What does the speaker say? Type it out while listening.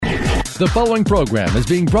The following program is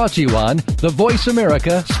being brought to you on the Voice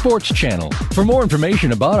America Sports Channel. For more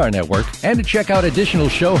information about our network and to check out additional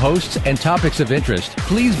show hosts and topics of interest,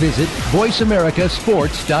 please visit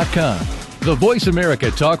voiceamericasports.com. The Voice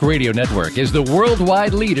America Talk Radio Network is the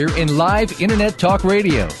worldwide leader in live Internet talk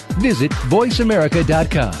radio. Visit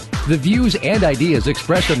voiceamerica.com. The views and ideas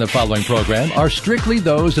expressed on the following program are strictly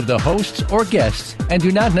those of the hosts or guests and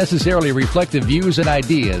do not necessarily reflect the views and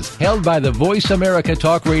ideas held by the Voice America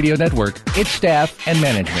Talk Radio Network, its staff, and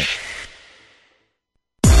management.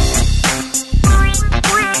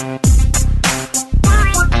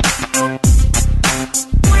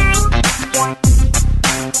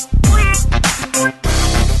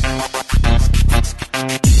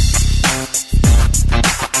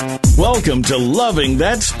 Welcome to Loving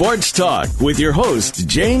That Sports Talk with your host,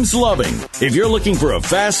 James Loving. If you're looking for a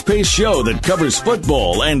fast-paced show that covers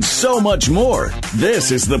football and so much more,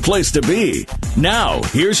 this is the place to be. Now,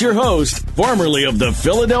 here's your host, formerly of the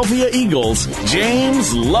Philadelphia Eagles,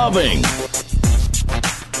 James Loving.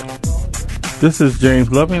 This is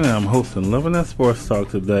James Loving, and I'm hosting Loving That Sports Talk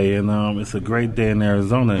today, and it's a great day in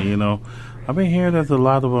Arizona. You know, I've been hearing there's a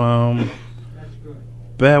lot of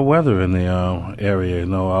bad weather in the area, you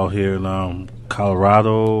know, out here in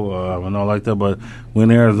Colorado and all like that. But we're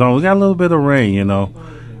in Arizona. We got a little bit of rain, you know,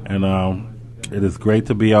 and it is great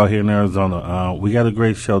to be out here in Arizona. We got a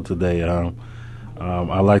great show today.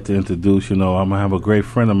 I'd like to introduce, you know, I'm going to have a great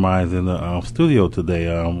friend of mine in the studio today.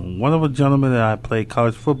 One of the gentlemen that I played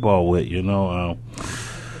college football with, you know.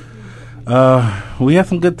 We had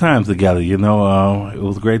some good times together, you know. It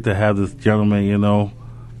was great to have this gentleman, you know,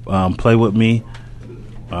 play with me.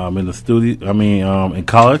 In the studio, in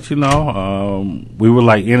college, you know, we were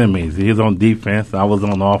like enemies. He was on defense, I was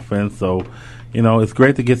on offense. So, you know, it's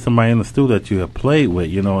great to get somebody in the studio that you have played with,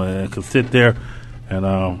 you know, and can sit there and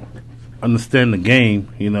understand the game,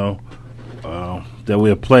 you know, that we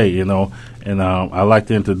have played, you know. And I'd like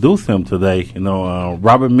to introduce him today, you know,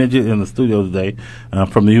 Robert Midget in the studio today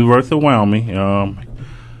from the University of Wyoming.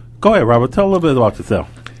 Go ahead, Robert, tell a little bit about yourself.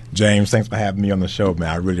 James, thanks for having me on the show, man.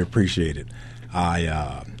 I really appreciate it.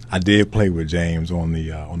 I did play with James on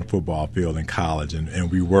the football field in college, and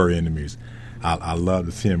we were enemies. I love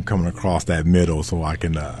to see him coming across that middle so I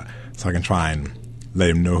can try and let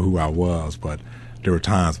him know who I was. But there were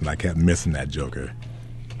times when I kept missing that joker.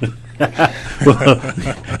 Well,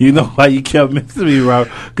 you know why you kept missing me, Robert?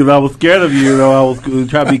 Because I was scared of you. You know, I was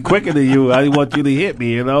trying to be quicker than you. I didn't want you to hit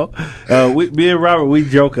me. You know, me and Robert, we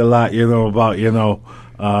joke a lot. You know about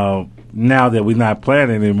now that we're not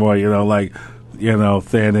playing anymore. You know, like. You know,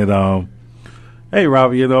 saying that, hey,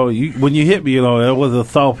 Robert, you know, when you hit me, you know, it was a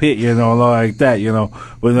soft hit, you know, like that, you know.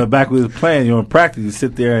 But in the back we was playing, you know, in practice, you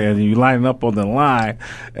sit there and you line up on the line,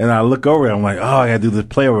 and I look over and I'm like, oh, I got to do this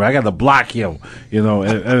play over. I got to block him, you know.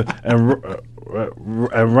 And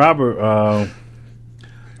Robert,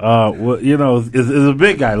 well, you know, is a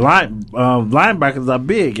big guy. Linebackers are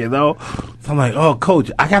big, you know. So I'm like, oh, coach,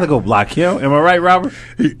 I got to go block him. Am I right, Robert?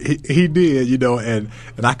 He did, you know, and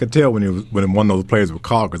I could tell when one of those players would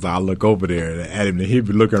call because I look over there at him and he'd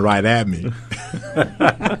be looking right at me.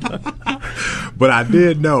 But I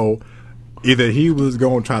did know either he was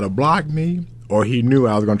going to try to block me or he knew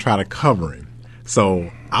I was going to try to cover him. So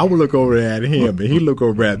I would look over at him, and he'd look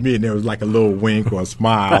over at me, and there was like a little wink or a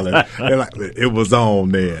smile, and like, it was on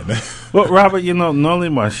then. Well, Robert, you know, normally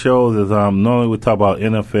my shows is normally we talk about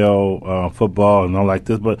NFL football and all like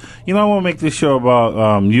this, but you know, I want to make this show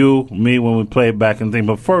about me when we play back and things.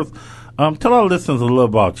 But first, tell our listeners a little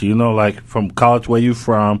about you. You know, like from college, where you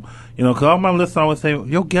from. You know, because all my listeners always say,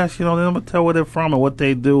 yo, guess, you know, they're going to tell where they're from and what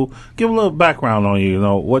they do. Give a little background on you, you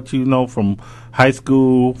know, what you know from high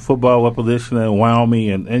school, football, what position in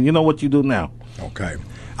Wyoming, and you know what you do now. Okay.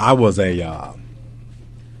 I was a...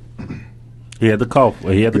 He had the cough.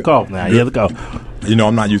 He had the cough now. He had the cough. You know,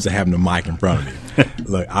 I'm not used to having the mic in front of me.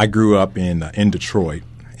 Look, I grew up in Detroit,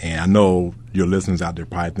 and I know your listeners out there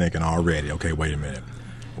probably thinking already, okay, wait a minute.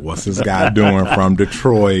 What's this guy doing from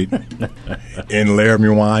Detroit in Laramie,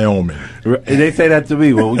 Wyoming? They say that to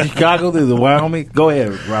me. Well, Chicago to the Wyoming? Go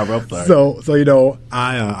ahead, Robert. I'm sorry. So you know,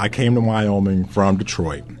 I came to Wyoming from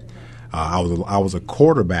Detroit. I was a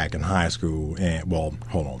quarterback in high school, and well,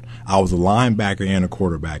 hold on. I was a linebacker and a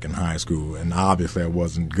quarterback in high school, and obviously I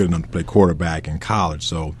wasn't good enough to play quarterback in college.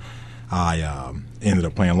 So I ended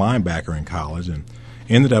up playing linebacker in college, and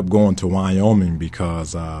ended up going to Wyoming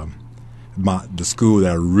because the school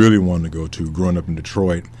that I really wanted to go to, growing up in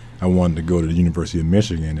Detroit, I wanted to go to the University of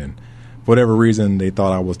Michigan, and for whatever reason, they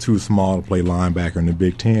thought I was too small to play linebacker in the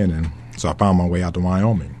Big Ten, and so I found my way out to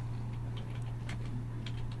Wyoming.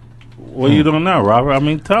 What are you doing now, Robert? I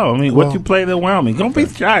mean, tell. I mean, what you played at Wyoming? Don't be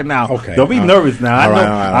shy now. Okay. Don't be nervous now.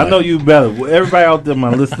 I know you better. Everybody out there,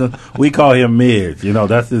 my listeners, we call him Midge. You know,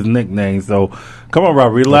 that's his nickname. So, come on,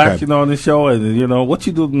 Robert, relax. Okay. You know, on the show, and you know what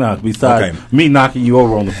you do now besides me knocking you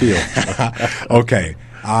over on the field. Okay.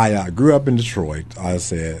 I grew up in Detroit. I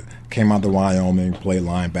said, came out to Wyoming, played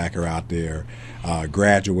linebacker out there,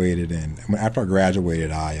 graduated, and after I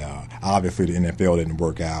graduated, obviously the NFL didn't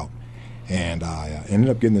work out, and I ended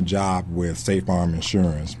up getting a job with State Farm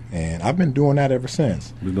Insurance, and I've been doing that ever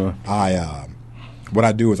since. What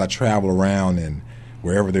I do is I travel around, and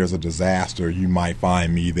wherever there's a disaster, you might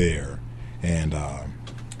find me there, and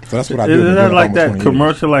so that's what I do. Isn't that like that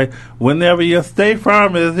commercial, like whenever your State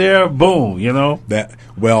Farm is here, boom, you know?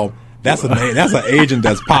 That's an agent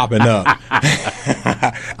that's popping up.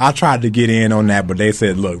 I tried to get in on that, but they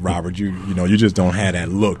said, "Look, Robert, you just don't have that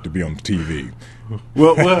look to be on TV."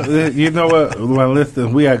 Well, you know what? Well,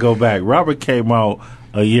 listen, we gotta go back. Robert came out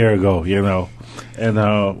a year ago, you know,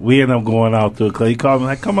 and we ended up going out to a club. He called me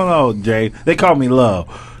like, "Come on out, Jay." They call me Love.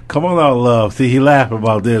 Come on out, Love. See, he laughed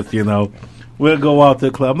about this, you know. We'll go out to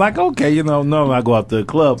the club. I'm like, okay, you know, no, I go out to the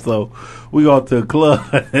club. So we go out to the club.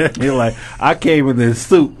 You're like, I came in this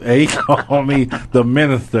suit, and he called me the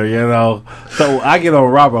minister, you know. So I get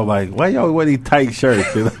on Robert, I'm like, why y'all wear these tight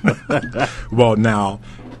shirts? You know? Well, now,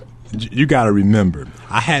 you got to remember,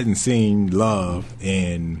 I hadn't seen Love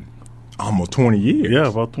in almost 20 years. Yeah,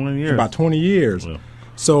 about 20 years. About 20 years. Yeah.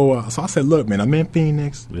 So I said, look, man, I'm in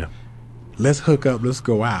Phoenix. Yeah. Let's hook up. Let's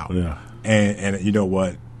go out. Yeah. And you know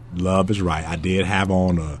what? Love is right. I did have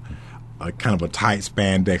on a kind of a tight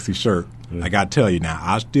spandexy shirt. Yeah. I got to tell you now,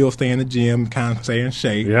 I still stay in the gym, kind of stay in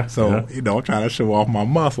shape. Yeah. So, you know, trying to show off my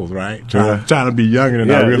muscles, right? Trying to be younger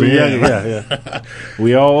than I really am. Yeah.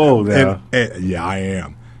 We all old now. And, yeah, I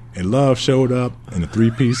am. And Love showed up in a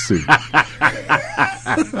 3-piece suit.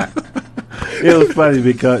 It was funny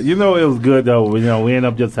because, you know, it was good, though. You know, we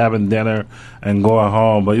ended up just having dinner and going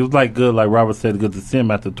home. But it was, like, good, like Robert said, good to see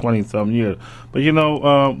him after 20-something years. But, you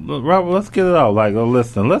know, Robert, let's get it out. Like,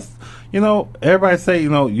 listen, you know, everybody say, you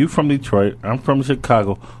know, you from Detroit. I'm from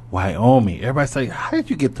Chicago. Wyoming. Everybody say, how did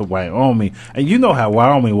you get to Wyoming? And you know how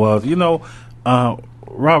Wyoming was. You know,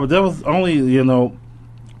 Robert, there was only, you know,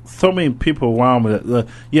 so many people in Wyoming.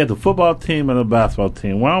 You had the football team and the basketball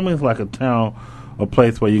team. Wyoming's like a town, a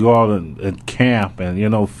place where you go out and camp and, you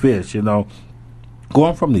know, fish, you know.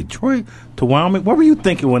 Going from Detroit to Wyoming, what were you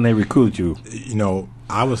thinking when they recruited you? You know,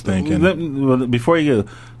 I was thinking... Before you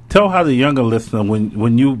get... Tell how the younger listener,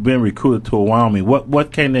 when you've been recruited to Wyoming,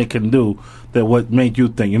 what they can do that what made you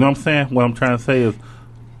think? You know what I'm saying? What I'm trying to say is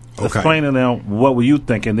explain to them what were you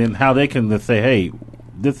thinking, then how they can just say, hey,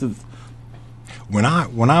 this is... When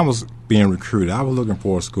I was being recruited, I was looking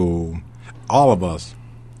for a school. All of us,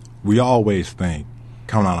 we always think,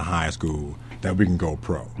 coming out of high school, that we can go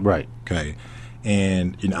pro. Right. Okay.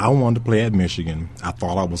 And, you know, I wanted to play at Michigan. I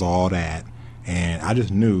thought I was all that. And I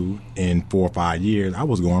just knew in 4 or 5 years I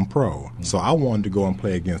was going pro. Mm-hmm. So I wanted to go and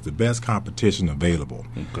play against the best competition available.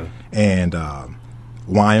 Okay. And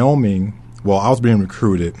Wyoming, well, I was being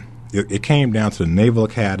recruited. It came down to the Naval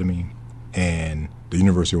Academy and the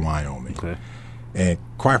University of Wyoming. Okay. And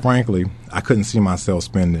quite frankly, I couldn't see myself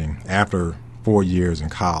spending, after 4 years in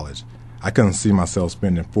college, I couldn't see myself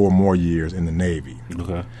spending 4 more years in the Navy.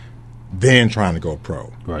 Okay. Then trying to go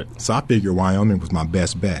pro. Right. So I figured Wyoming was my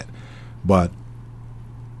best bet. But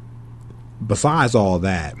besides all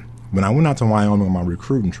that, when I went out to Wyoming on my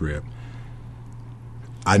recruiting trip,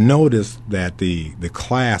 I noticed that the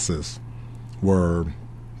classes were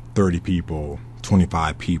 30 people,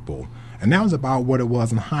 25 people. And that was about what it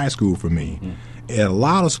was in high school for me. Mm-hmm. At a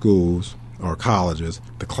lot of schools or colleges,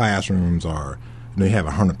 the classrooms are, you know, you have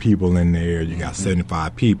 100 people in there, you got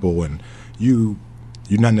 75 people, and you're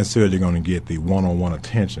not necessarily going to get the one-on-one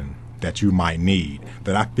attention that you might need,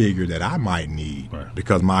 that I figured that I might need, right,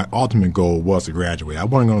 because my ultimate goal was to graduate. I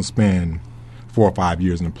wasn't going to spend 4 or 5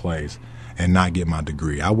 years in a place and not get my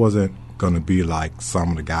degree. I wasn't going to be like some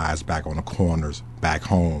of the guys back on the corners back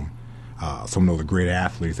home, some of those great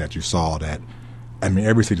athletes that you saw that, I mean,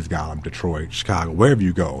 every city's got them, Detroit, Chicago, wherever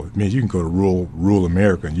you go. I mean, you can go to rural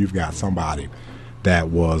America and you've got somebody that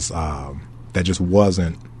was, that just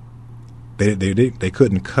wasn't, they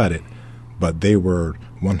couldn't cut it, but they were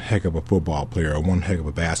one heck of a football player or one heck of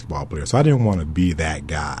a basketball player. So I didn't want to be that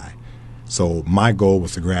guy. So my goal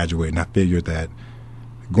was to graduate, and I figured that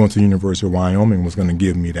going to the University of Wyoming was going to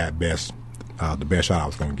give me that best, the best shot I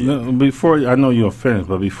was going to get. Before, I know you're finished,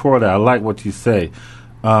 but before that, I like what you say.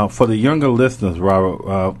 For the younger listeners,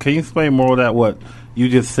 Robert, can you explain more of that? What you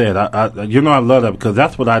just said. I love that because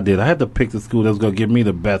that's what I did. I had to pick the school that was going to give me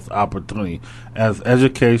the best opportunity as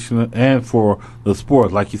education and for the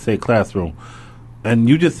sport, like you say, classroom. And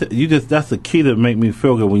you just that's the key that made me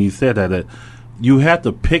feel good when you said that you have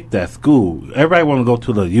to pick that school. Everybody want to go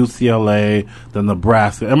to the UCLA, the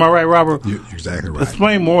Nebraska. Am I right, Robert? You're exactly right.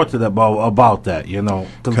 Explain more to that about that, because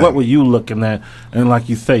Okay. what were you looking at? And like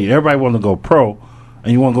you say, everybody want to go pro,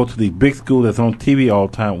 and you want to go to the big school that's on TV all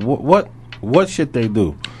the time. What should they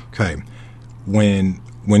do? Okay, when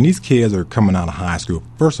these kids are coming out of high school,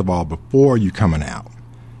 first of all, before you coming out,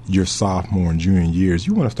 your sophomore and junior years,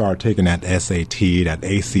 you want to start taking that SAT, that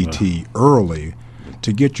ACT early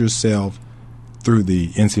to get yourself through the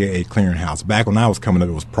NCAA clearinghouse. Back when I was coming up,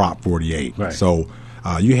 it was Prop 48. Right. So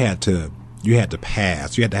you had to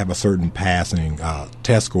pass. You had to have a certain passing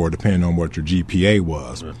test score depending on what your GPA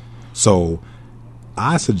was. Right. So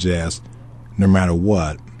I suggest, no matter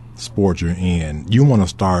what sport you're in, you want to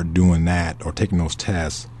start doing that or taking those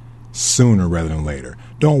tests sooner rather than later.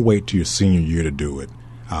 Don't wait till your senior year to do it.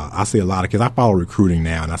 I see a lot of kids. I follow recruiting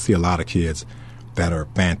now, and I see a lot of kids that are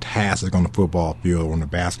fantastic on the football field or on the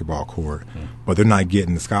basketball court, but they're not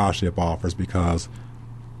getting the scholarship offers because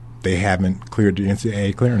they haven't cleared the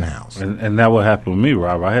NCAA clearinghouse. And that what happened with me,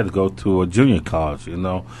 Robert. I had to go to a junior college.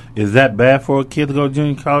 Is that bad for a kid to go to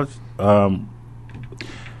junior college?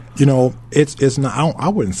 It's not. I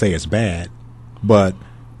wouldn't say it's bad, but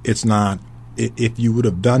it's not. If you would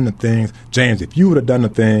have done the things, James, if you would have done the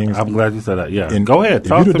things, I'm glad you said that. Yeah, and go ahead. If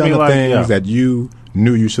Talk you'd to have me done the like things that you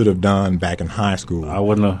knew you should have done back in high school, I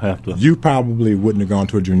wouldn't have to. You probably wouldn't have gone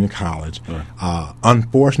to a junior college. Right.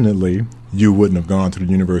 Unfortunately, you wouldn't have gone to the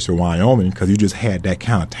University of Wyoming because you just had that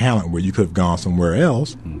kind of talent where you could have gone somewhere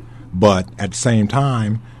else. But at the same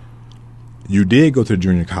time, you did go to the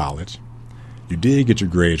junior college. You did get your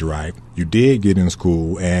grades right. You did get in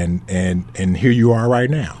school, and here you are right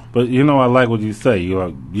now. But I like what you say.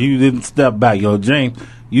 You didn't step back. James,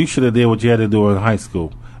 you should have did what you had to do in high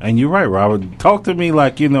school. And you're right, Robert. Talk to me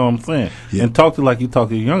like you know what I'm saying, and talk to like you talk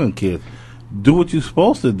to younger kids. Do what you're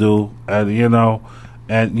supposed to do,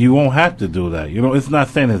 and you won't have to do that. It's not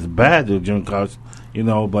saying it's bad to junior college,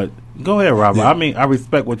 but go ahead, Robert. Yeah. I mean, I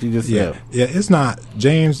respect what you just said. Yeah, it's not.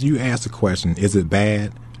 James, you asked the question, is it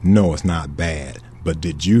bad? No, it's not bad. But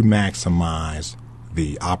did you maximize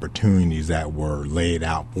the opportunities that were laid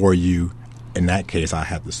out for you? In that case, I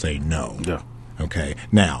have to say no. Yeah. Okay.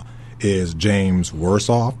 Now, is James worse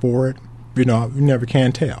off for it? You never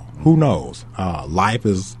can tell. Who knows? Life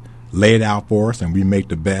is laid out for us, and we make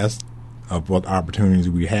the best of what opportunities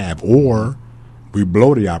we have, or we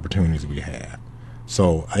blow the opportunities we have.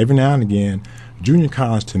 So every now and again, junior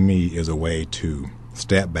college to me is a way to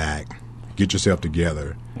step back, get yourself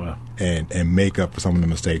together, and make up for some of the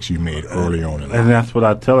mistakes you made early on in life. And that's what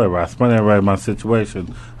I tell everybody. I explain everybody my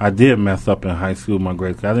situation. I did mess up in high school, my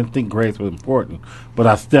grades. I didn't think grades were important. But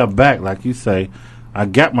I stepped back, like you say. I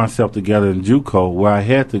got myself together in JUCO where I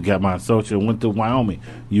had to get my associate and went to Wyoming.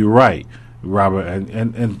 You're right, Robert.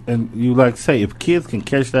 And you like say, if kids can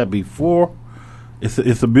catch that before,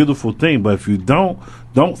 it's a beautiful thing. But if you don't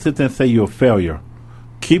sit there and say you're a failure.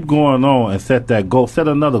 Keep going on and set that goal. Set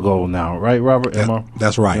another goal now, right, Robert?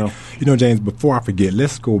 That's right. James, before I forget,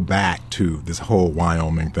 let's go back to this whole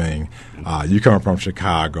Wyoming thing. You coming from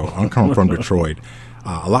Chicago. I'm coming from Detroit.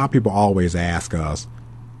 A lot of people always ask us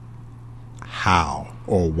how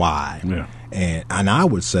or why. Yeah. And I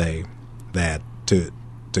would say that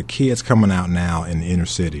to kids coming out now in the inner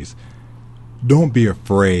cities, don't be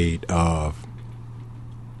afraid of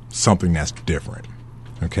something that's different.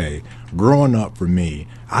 Okay, growing up for me,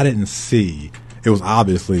 I didn't see, it was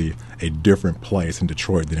obviously a different place in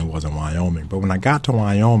Detroit than it was in Wyoming. But when I got to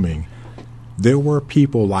Wyoming, there were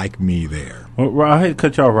people like me there. Well, I hate to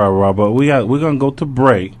cut you off, Robert, but we're going to go to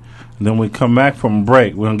break. And then we come back from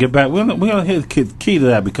break. We're going to get back. We're going to hit the key to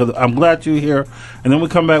that because I'm glad you're here. And then we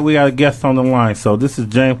come back, we got a guest on the line. So this is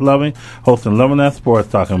James Loving, hosting Loving That Sports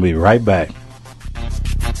Talk. I'll be right back.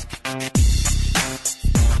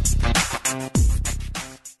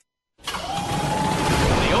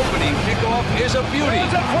 Is a beauty.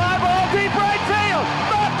 It's a fly ball deep right field.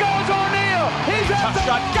 Back goes O'Neal. He's at the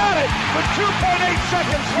shot. Got it with 2.8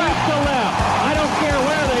 seconds left. To left. I don't care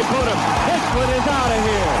where they put him. This one is out of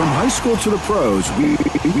here. From high school to the pros, we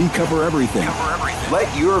cover everything.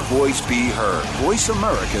 Let your voice be heard. Voice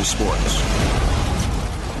America Sports.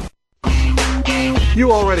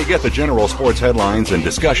 You already get the general sports headlines and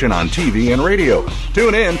discussion on TV and radio.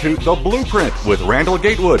 Tune in to The Blueprint with Randall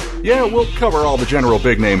Gatewood. Yeah, we'll cover all the general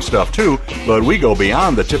big-name stuff too, but we go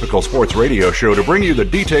beyond the typical sports radio show to bring you the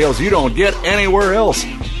details you don't get anywhere else.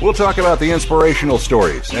 We'll talk about the inspirational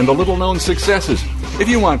stories and the little-known successes. If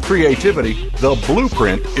you want creativity, The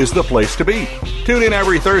Blueprint is the place to be. Tune in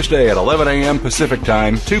every Thursday at 11 a.m. Pacific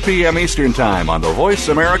Time, 2 p.m. Eastern Time on the Voice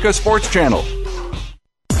America Sports Channel.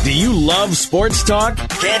 Do you love sports talk?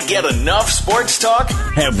 Can't get enough sports talk?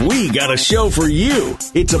 Have we got a show for you?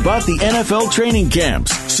 It's about the NFL training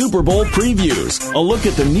camps, Super Bowl previews, a look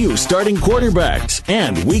at the new starting quarterbacks,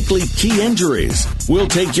 and weekly key injuries. We'll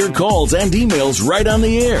take your calls and emails right on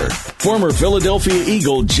the air. Former Philadelphia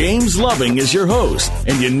Eagle James Loving is your host,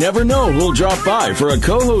 and you never know who'll drop by for a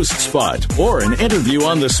co-host spot or an interview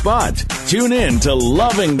on the spot. Tune in to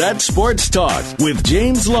Loving That Sports Talk with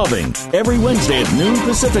James Loving every Wednesday at noon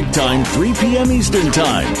Pacific Time, 3 p.m. Eastern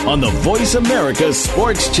Time on the Voice America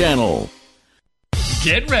Sports Channel.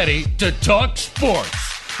 Get ready to talk sports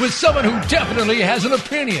with someone who definitely has an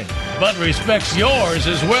opinion, but respects yours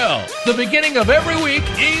as well. The beginning of every week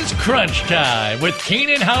is Crunch Time with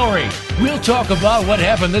Keenan Howery. We'll talk about what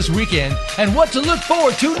happened this weekend and what to look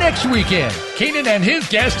forward to next weekend. Keenan and his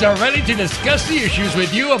guests are ready to discuss the issues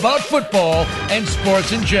with you about football and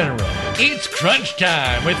sports in general. It's Crunch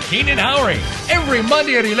Time with Keenan Howery every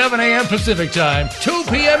Monday at 11 a.m. Pacific Time, 2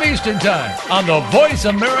 p.m. Eastern Time on the Voice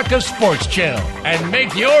America Sports Channel. And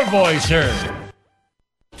make your voice heard.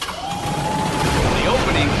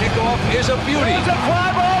 Is a beauty. It's a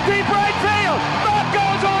fly ball deep right field. Back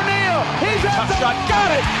goes O'Neal. He's at the shot.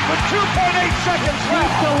 Got it with 2.8 seconds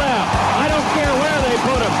left. To left. I don't care where they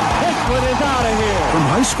put him. This one is out of here. From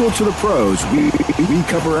high school to the pros, we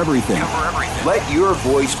cover everything. Let your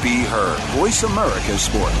voice be heard. Voice America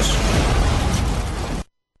Sports.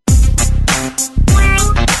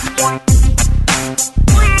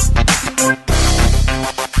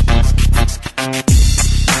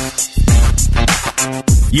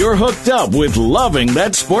 You're hooked up with Loving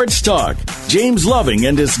That Sports Talk. James Loving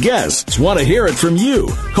and his guests want to hear it from you.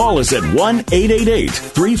 Call us at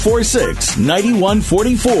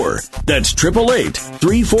 1-888-346-9144. That's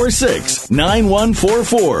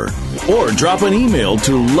 888-346-9144. Or drop an email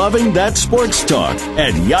to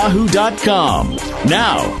lovingthatsportstalk@yahoo.com.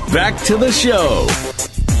 Now, back to the show.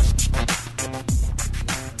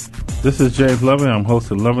 This is James Loving. I'm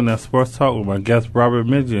hosting Loving That Sports Talk with my guest Robert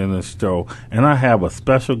Midget in this show. And I have a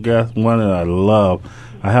special guest, one that I love.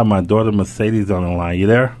 I have my daughter Mercedes on the line. You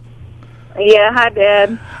there? Yeah, hi,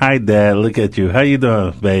 Dad. Hi, Dad. Look at you. How you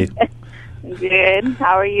doing, babe? Good.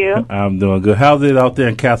 How are you? I'm doing good. How's it out there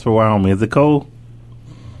in Casper, Wyoming? Is it cold?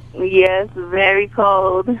 Yes, very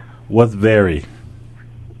cold. What's very?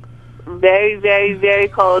 Very, very, very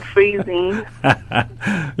cold, freezing.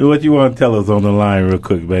 What you want to tell us on the line real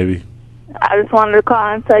quick, baby? I just wanted to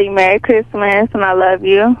call and tell you Merry Christmas and I love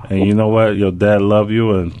you. And you know what? Your dad love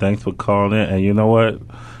you and thanks for calling in. And you know what?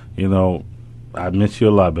 You know, I miss you a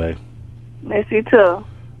lot, babe. Miss you too.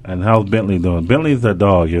 And how's Bentley doing? Bentley's a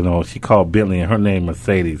dog, you know. She called Bentley and her name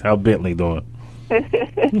Mercedes. How's Bentley doing?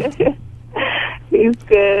 He's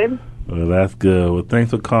good. Well, that's good. Well,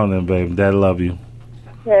 thanks for calling in, baby. Dad love you.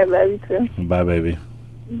 Yeah, I love you too. Bye, baby.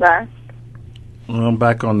 Bye. Well, I'm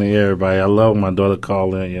back on the air, everybody. I love my daughter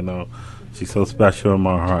calling, you know. She's so special in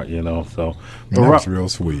my heart, you know. So that's real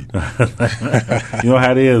sweet. You know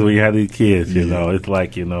how it is when you have these kids, you know. It's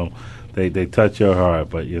like, you know, they touch your heart,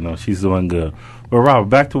 but, you know, she's doing good. But, Robert,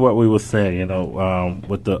 back to what we were saying, you know,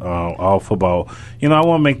 with the all football. You know, I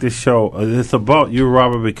want to make this show, it's about you,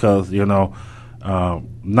 Robert, because, you know,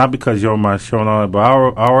 not because you're on my show and all that, but I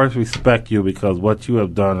always respect you because what you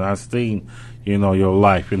have done, I've seen, you know, your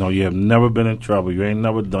life. You know, you have never been in trouble. You ain't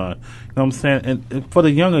never done. You know what I'm saying? And for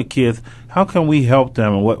the younger kids, how can we help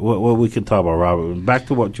them and what we can talk about, Robert? And back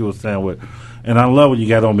to what you were saying with, and I love what you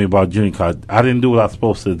got on me about junior college. I didn't do what I was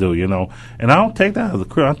supposed to do, you know. And I don't take that as a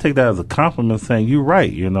criticism. I take that as a compliment saying, you're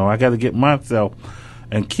right, you know. I got to get myself.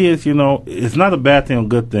 And kids, you know, it's not a bad thing or a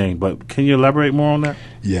good thing, but can you elaborate more on that?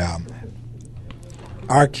 Yeah.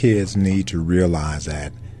 Our kids need to realize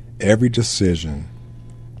that every decision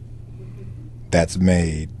that's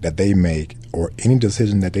made, that they make, or any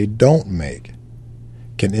decision that they don't make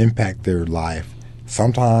can impact their life,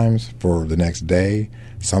 sometimes for the next day,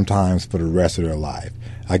 sometimes for the rest of their life.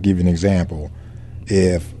 I'll give you an example.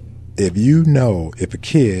 If you know, if a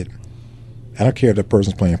kid, I don't care if the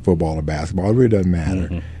person's playing football or basketball, it really doesn't matter.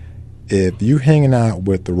 Mm-hmm. If you're hanging out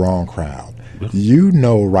with the wrong crowd, You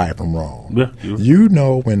know right from wrong. Yeah. You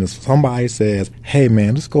know when somebody says, hey,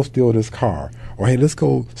 man, let's go steal this car. Or, hey, let's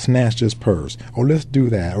go snatch this purse. Or let's do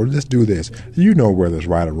that. Or let's do this. You know whether it's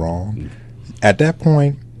right or wrong. At that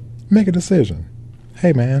point, make a decision.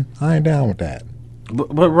 Hey, man, I ain't down with that.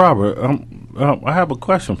 But Robert, I have a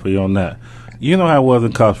question for you on that. You know how it was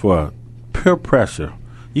in college for peer pressure.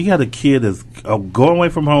 You got a kid that's going away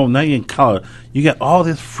from home. Now you're in college. You got all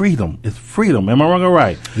this freedom. It's freedom. Am I wrong or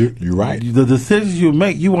right? You're right. The decisions you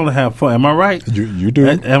make, you want to have fun. Am I right? You do.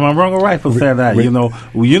 Am I wrong or right for saying that? You know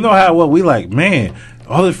how what we like, man.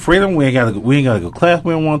 All this freedom. We ain't got to go class.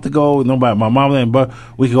 We don't want to go. Nobody. My mom ain't. But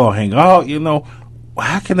we can go hang out. You know.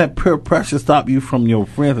 How can that peer pressure stop you from your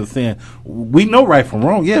friends and saying, we know right from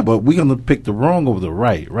wrong, yeah, but we're going to pick the wrong over the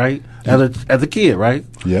right? As a kid, right?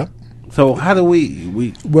 Yeah. So how do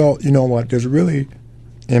we? Well, you know what? There's really,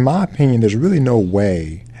 in my opinion, there's really no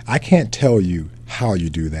way. I can't tell you how you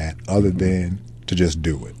do that other than to just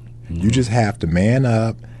do it. Mm-hmm. You just have to man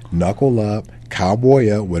up, knuckle up, cowboy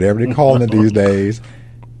up, whatever they're calling it these days,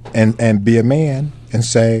 and be a man and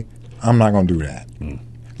say, I'm not going to do that.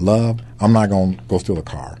 Love, I'm not going to go steal a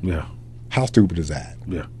car. Yeah. How stupid is that?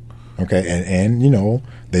 Yeah. Okay, and you know,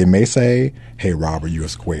 they may say, hey, Robert, you're a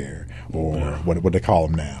square, or what they call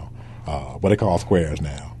them now. What they call squares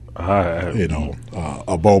now.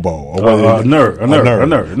 A bobo. Or a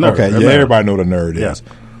nerd. Okay, everybody know what a nerd is.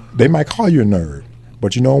 They might call you a nerd,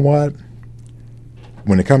 but you know what?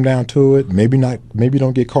 When it come down to it, maybe you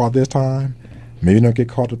don't get caught this time, maybe you don't get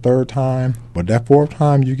caught the third time, but that fourth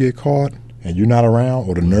time you get caught, and you're not around,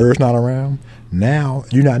 or the nerd's not around, now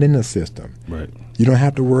you're not in the system. Right. You don't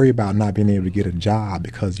have to worry about not being able to get a job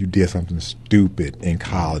because you did something stupid in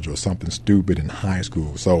college or something stupid in high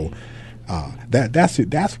school. So that's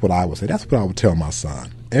what I would say. That's what I would tell my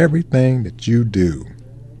son. Everything that you do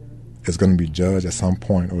is going to be judged at some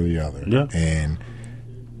point or the other. Yeah. And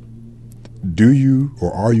do you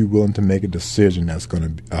or are you willing to make a decision that's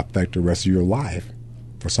going to affect the rest of your life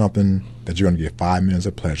for something that you're going to get 5 minutes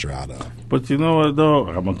of pleasure out of? But you know what, though?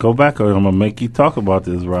 I'm going to go back, or I'm going to make you talk about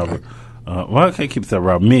this, Robert. Well, I can't keep saying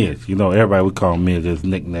Robert Midge. You know, everybody would call him Midge as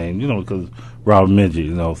nickname, you know, because Robert Midge,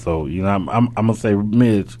 you know. So, you know, I'm going to say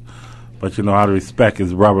Midge, but, you know, out of respect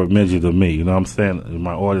is Robert Midge to me. You know what I'm saying?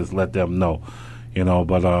 My audience, let them know, you know.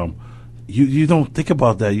 But you don't think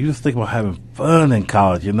about that. You just think about having fun in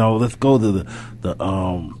college, you know. Let's go to the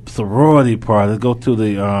sorority party. Let's go to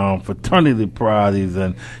the fraternity parties,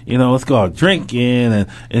 and, you know, let's go out drinking, and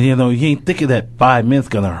you know, you ain't thinking that 5 minutes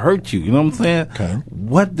going to hurt you. You know what I'm saying? Okay.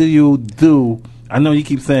 What do you do? I know you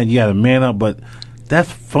keep saying you got to man up, but that's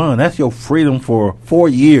fun. That's your freedom for 4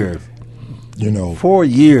 years. You know, 4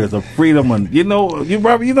 years of freedom, and you know,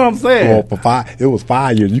 Robert, you know what I'm saying? Well, it was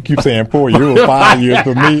 5 years. You keep saying 4 years. It was 5 years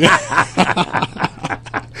for me.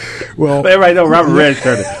 Well, everybody know Robert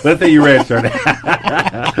redshirted. Let's say you redshirted.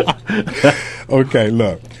 Okay,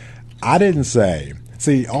 look, I didn't say.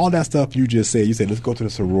 See, all that stuff you just said. You said, let's go to the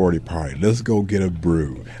sorority party. Let's go get a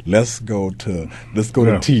brew. Let's go to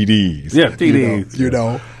TDs. Yeah, TDs. You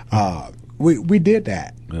know, we did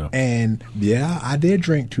that, yeah. And I did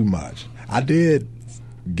drink too much. I did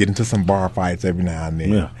get into some bar fights every now and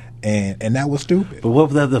then. Yeah. And that was stupid. But what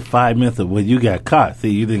was that the 5 minutes of when you got caught?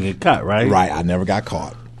 See, you didn't get caught, right? Right, I never got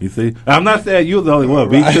caught. You see? I'm not saying you were the only one.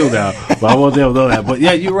 Me too now. But I wasn't able to know that. But,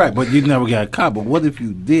 yeah, you're right. But you never got caught. But what if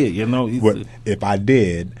you did, you know? Well, if I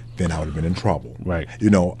did, then I would have been in trouble. Right. You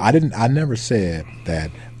know, I never said that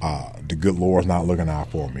the good Lord's not looking out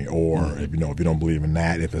for me, or if you don't believe in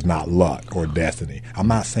that, if it's not luck or destiny. I'm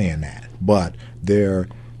not saying that. But there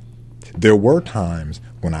were times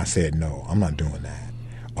when I said, no, I'm not doing that.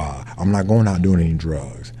 I'm not going out doing any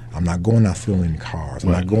drugs. I'm not going out stealing any cars.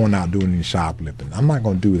 I'm not going out doing any shoplifting. I'm not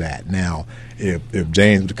going to do that. Now, if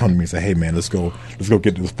James would come to me and say, hey, man, let's go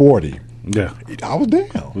get this 40. Yeah. I was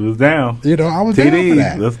down. It was down. You know, I was down for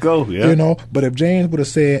that. Let's go. Yeah. You know, but if James would have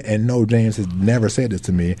said, and no, James has never said this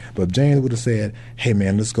to me, but if James would have said, hey,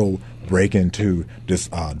 man, let's go break into this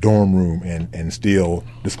dorm room and steal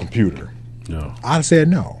this computer. Yeah. I'd have said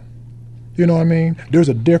no. You know what I mean? There's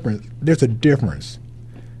a difference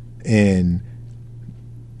in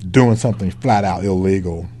doing something flat out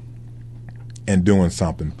illegal and doing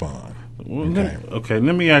something fun. Okay,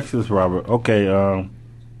 let me ask you this, Robert. Okay,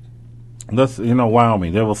 let's,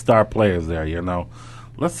 Wyoming, there were star players there,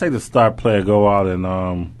 Let's say the star player go out and,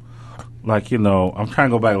 I'm trying to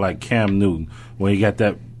go back like Cam Newton, when he got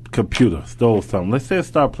that computer, stole something. Let's say a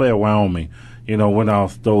star player Wyoming, went out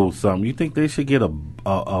and stole something. You think they should get a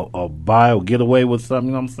buy or get away with something,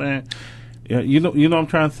 you know what I'm saying? Yeah, you know what I'm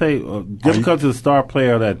trying to say? Just because of the star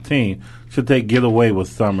player of that team, should they get away with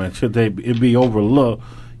something? Should it be overlooked?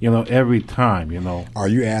 every time, Are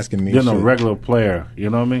you asking me? A regular player, you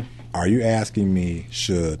know what I mean? Are you asking me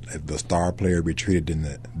should the star player be treated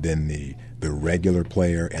than the regular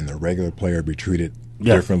player, and the regular player be treated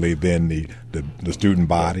differently than the student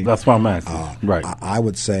body? That's what I'm asking. Right. I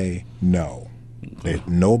would say no.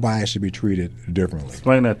 Nobody should be treated differently.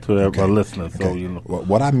 Explain that to our listeners. Okay. So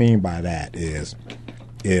What I mean by that is,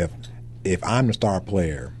 if I'm the star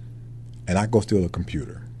player and I go steal a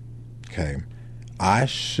computer, okay, I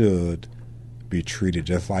should be treated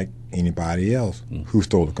just like anybody else who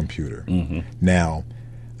stole a computer. Now,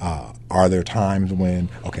 are there times when,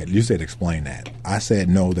 you said explain that. I said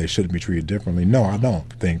no, they shouldn't be treated differently. No, I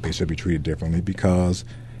don't think they should be treated differently, because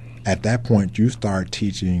at that point you start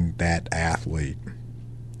teaching that athlete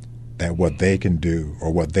that what they can do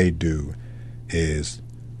or what they do is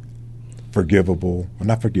forgivable, well,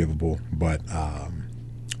 not forgivable, but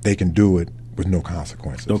they can do it with no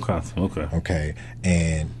consequences. No consequences, okay. Okay,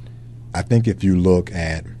 and I think if you look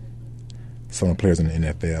at some of the players in the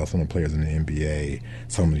NFL, some of the players in the NBA,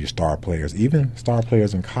 some of your star players, even star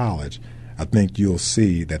players in college, I think you'll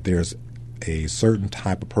see that there's a certain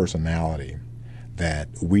type of personality that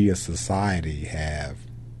we as society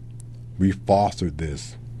we fostered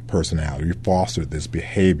this personality, we fostered this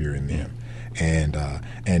behavior in them.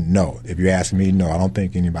 And no, if you ask me, no, I don't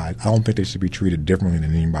think they should be treated differently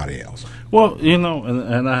than anybody else. Well,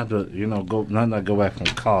 and I have to, not go back from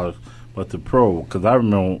college, but to pro, because I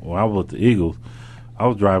remember when I was with the Eagles, I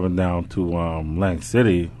was driving down to Atlantic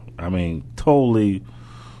City. I mean, totally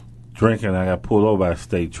drinking. I got pulled over by a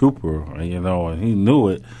state trooper, and he knew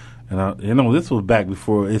it. And this was back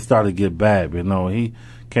before it started to get bad. He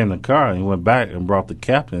came in the car and he went back and brought the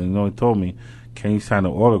captain. He told me, "Can you sign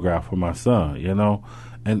an autograph for my son?"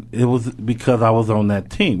 And it was because I was on that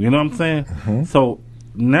team. You know what I'm saying? Mm-hmm. So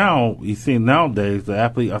now, you see, nowadays, the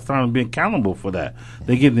athletes are starting to be accountable for that.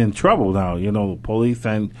 They getting in trouble now. The police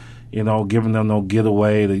ain't, giving them no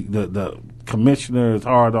getaway. The commissioner is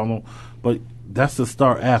hard on them. But that's the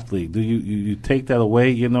star athlete. Do you take that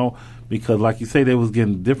away, Because, like you say, they was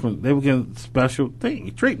getting different. They were getting special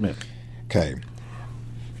treatment. Okay.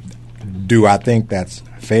 Do I think that's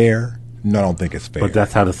fair? No, I don't think it's fair. But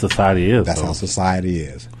that's how the society is. That's how society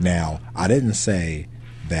is. Now, I didn't say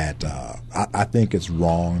that I think it's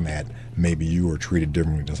wrong that maybe you were treated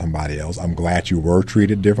differently than somebody else. I'm glad you were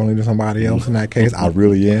treated differently than somebody else in that case. I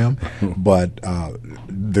really am. But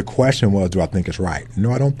the question was, do I think it's right?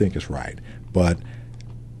 No, I don't think it's right. But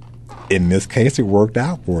in this case, it worked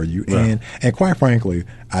out for you. Yeah. And quite frankly,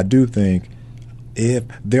 I do think if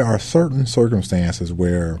there are certain circumstances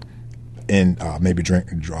where maybe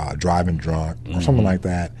driving drunk or something like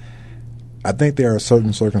that, I think there are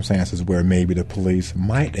certain circumstances where maybe the police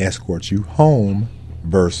might escort you home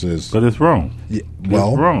versus... But it's wrong. Yeah,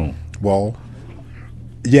 it's wrong. Well,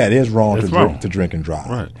 yeah, it is wrong to drink and drive.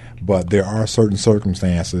 Right. But there are certain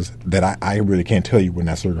circumstances that I really can't tell you when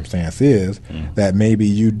that circumstance is, that maybe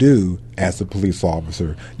you do, as a police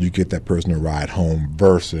officer, you get that person a ride home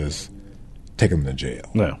versus take them to jail.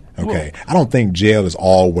 No. Okay? Well, I don't think jail is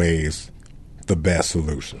always the best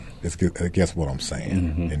solution. I guess what I'm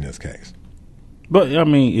saying in this case. But, I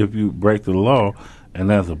mean, if you break the law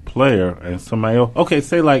and as a player and somebody else, okay,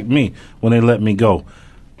 say like me, when they let me go,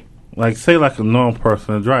 like say like a normal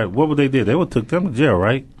person to drive, what would they do? They would took them to jail,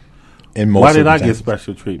 right? Why did I get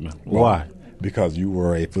special treatment? Well, why? Because you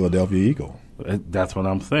were a Philadelphia Eagle. That's what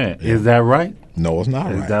I'm saying. Yeah. Is that right? No, it's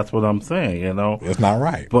not right. That's what I'm saying, It's not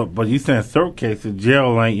right. But you saying certain cases,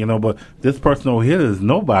 jail ain't, but this person over here is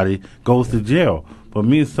nobody goes to jail. But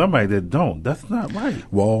me and somebody that don't, that's not right.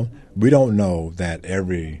 Well, we don't know that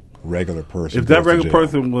every regular person If that regular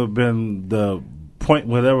person would have been the point,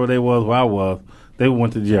 whatever they was where I was, they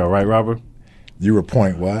went to jail, right, Robert? You were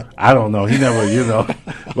point what? I don't know. He never,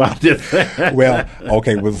 Well, I'm just saying. Well,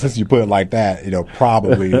 okay. Well, since you put it like that,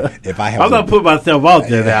 probably if I have. I'm going to put myself out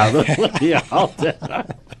there now. Yeah, out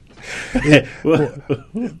there.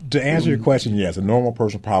 To answer your question, yes, a normal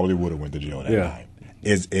person probably would have went to jail that night.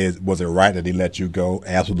 Was it right that he let you go?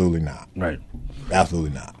 Absolutely not. Right. Absolutely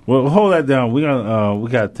not. Well, hold that down. We got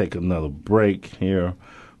to take another break here,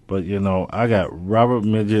 but I got Robert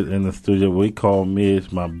Midget in the studio. We call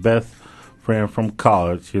Midge my best friend from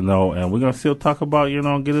college, and we're gonna still talk about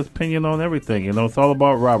get his opinion on everything. It's all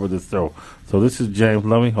about Robert this show. So this is James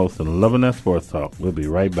Loving hosting Loving That Sports Talk. We'll be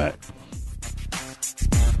right back.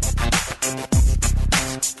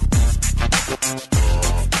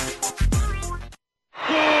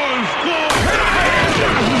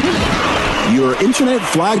 Your internet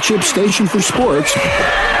flagship station for sports.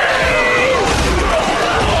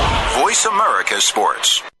 Voice America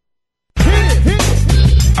Sports.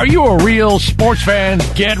 Are you a real sports fan?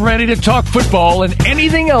 Get ready to talk football and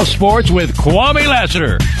anything else sports with Kwame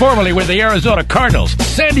Lassiter, formerly with the Arizona Cardinals,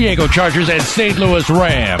 San Diego Chargers, and St. Louis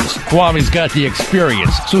Rams. Kwame's got the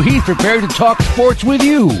experience, so he's prepared to talk sports with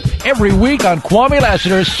you every week on Kwame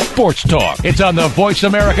Lassiter's Sports Talk. It's on the Voice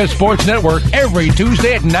America Sports Network every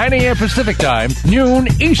Tuesday at 9 a.m. Pacific Time, noon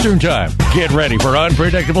Eastern Time. Get ready for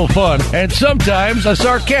unpredictable fun and sometimes a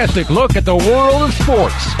sarcastic look at the world of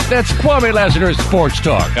sports. That's Kwame Lassiter's Sports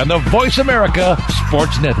Talk on the Voice America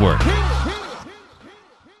Sports Network.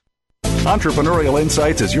 Entrepreneurial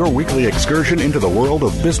Insights is your weekly excursion into the world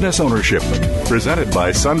of business ownership. Presented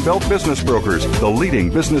by Sunbelt Business Brokers, the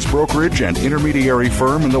leading business brokerage and intermediary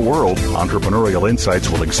firm in the world. Entrepreneurial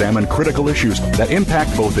Insights will examine critical issues that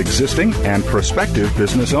impact both existing and prospective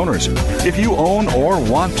business owners. If you own or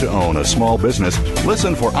want to own a small business,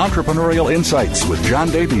 listen for Entrepreneurial Insights with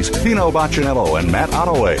John Davies, Pino Baccinello, and Matt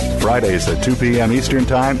Ottaway. Fridays at 2 p.m. Eastern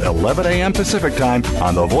Time, 11 a.m. Pacific Time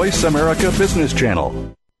on the Voice America Business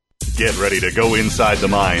Channel. Get ready to go inside the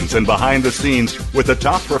minds and behind the scenes with the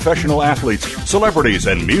top professional athletes, celebrities,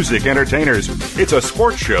 and music entertainers. It's a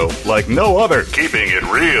sports show like no other. Keeping it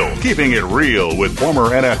real. Keeping it real with former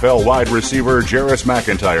NFL wide receiver Jarris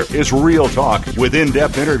McIntyre is real talk with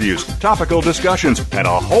in-depth interviews, topical discussions, and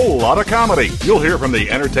a whole lot of comedy. You'll hear from the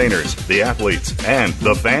entertainers, the athletes, and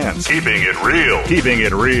the fans. Keeping it real. Keeping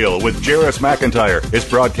it real with Jarris McIntyre is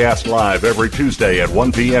broadcast live every Tuesday at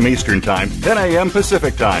 1 p.m. Eastern Time, 10 a.m.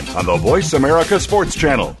 Pacific Time on the Voice America Sports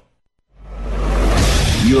Channel.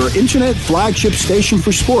 Your internet flagship station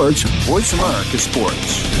for sports, Voice America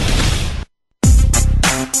Sports.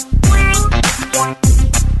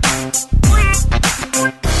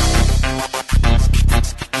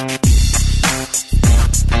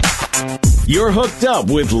 You're hooked up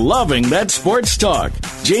with Loving That Sports Talk.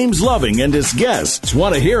 James Loving and his guests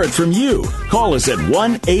want to hear it from you. Call us at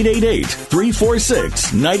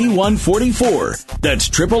 1-888-346-9144. That's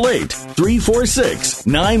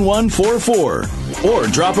 888-346-9144. Or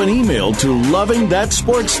drop an email to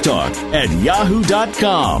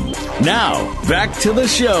lovingthatsportstalk@yahoo.com. Now, back to the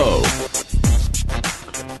show.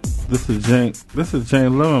 This is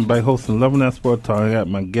James Loving, back hosting Loving That Sports Talk. I got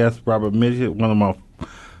my guest, Robert Midget, one of my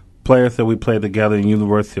players that we played together in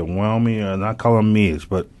University of Wyoming, and I call him Midge.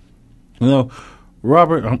 But,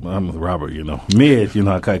 Robert, I'm Robert, Midge,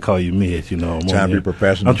 I call you Midge, Trying to be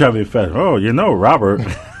professional. I'm trying to be professional. Oh, Robert.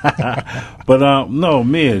 But, no,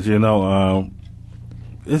 Midge,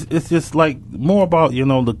 it's just like more about,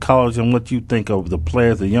 the college and what you think of the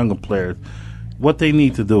players, the younger players, what they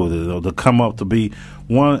need to do to come up to be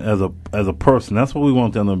one as a person. That's what we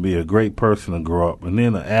want them to be, a great person to grow up, and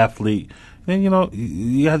then an athlete. And, you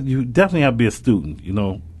definitely have to be a student,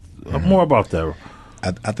 More about that.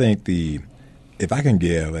 I think if I can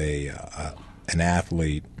give an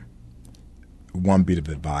athlete one bit of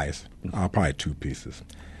advice, probably two pieces.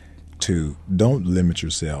 Don't limit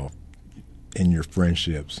yourself in your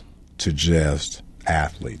friendships to just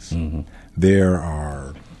athletes. Mm-hmm. There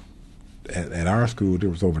are, at our school, there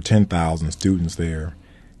was over 10,000 students there.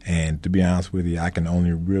 And to be honest with you, I can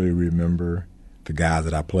only really remember the guys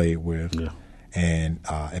that I played with. Yeah. And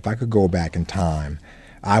if I could go back in time,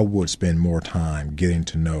 I would spend more time getting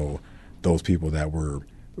to know those people that were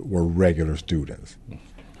regular students.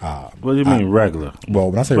 What do you mean regular? Well,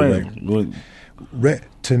 when I say regular,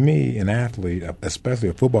 to me, an athlete, especially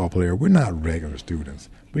a football player, we're not regular students.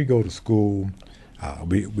 We go to school.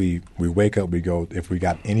 We wake up, we go, if we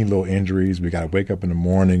got any little injuries, we got to wake up in the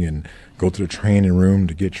morning and go to the training room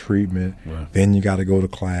to get treatment. Right. Then you got to go to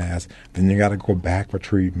class. Then you got to go back for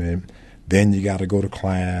treatment. Then you got to go to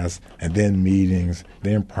class, and then meetings,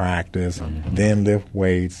 then practice, then lift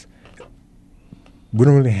weights. We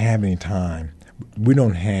don't really have any time. We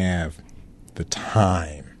don't have the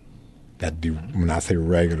time that when I say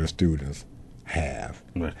regular students have.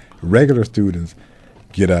 Right. Regular students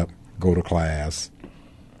get up, go to class,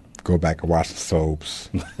 go back and watch the soaps,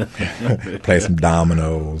 play some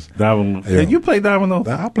dominoes. You play dominoes?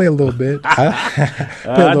 I play a little bit.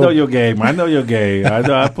 I know your game. I know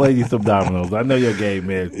I play you some dominoes. I know your game,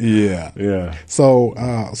 man. Yeah. So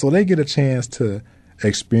they get a chance to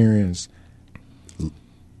experience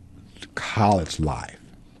college life.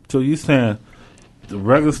 So you saying the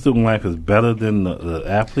regular student life is better than the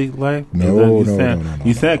athlete life? No.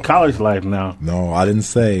 You said college life now. No, I didn't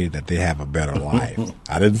say that they have a better life.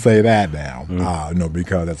 I didn't say that now. No,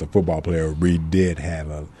 because as a football player, we did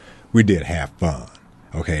have fun.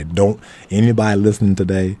 Okay, don't anybody listening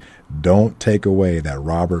today, don't take away that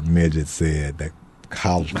Robert Midget said that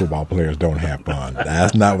college football players don't have fun.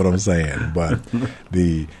 That's not what I'm saying. But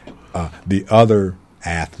the other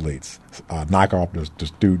athletes, knock off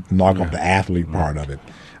the athlete part of it.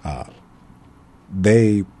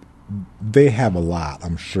 They have a lot,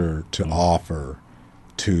 I'm sure, to offer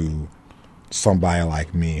to somebody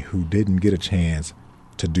like me who didn't get a chance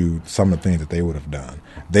to do some of the things that they would have done.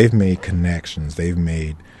 They've made connections. They've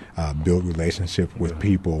made built relationships with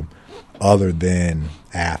people other than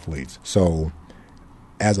athletes. So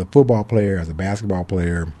as a football player, as a basketball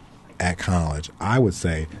player at college, I would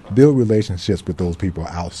say build relationships with those people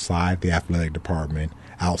outside the athletic department,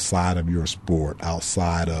 outside of your sport,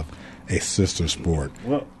 outside of a sister sport.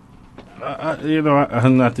 Well,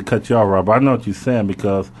 I'm not to cut you off, Rob, but I know what you're saying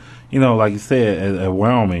because, like you said, at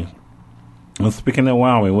Wyoming, speaking at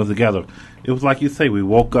Wyoming, we went together. It was like you say, we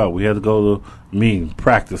woke up, we had to go to meeting,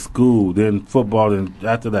 practice, school, then football, then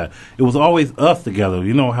after that. It was always us together.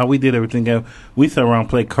 You know how we did everything together? We sat around and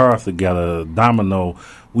played cards together, domino.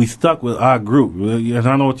 We stuck with our group. And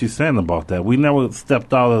I know what you're saying about that. We never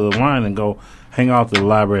stepped out of the line and go hang out at the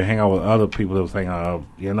library, hang out with other people that was hanging out,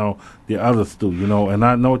 the other students, and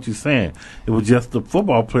I know what you're saying. It was just the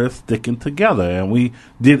football players sticking together, and we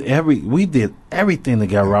did everything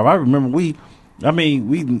together, Rob. I remember we not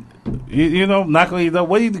going to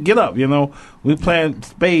wait to get up, We playing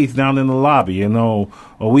spades down in the lobby, or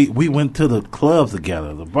we went to the clubs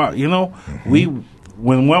together, the bar, Mm-hmm.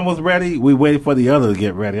 When one was ready, we waited for the other to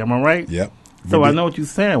get ready. Am I right? Yep. So I know what you're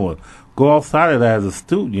saying. Well, go outside of that as a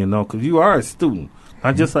student, because you are a student,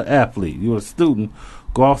 not just an athlete. You're a student.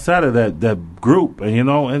 Go outside of that group, and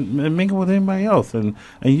and mingle with anybody else. And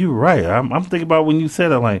you're right. I'm thinking about when you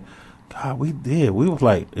said it, like, God, we did. We was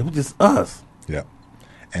like, it was just us. Yep.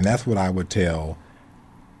 And that's what I would tell.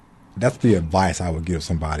 That's the advice I would give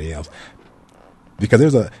somebody else. Because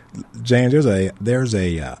there's a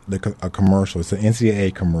commercial. It's an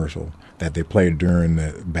NCAA commercial that they play during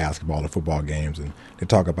the basketball or football games, and they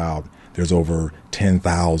talk about there's over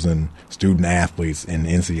 10,000 student athletes in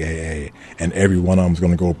NCAA, and every one of them is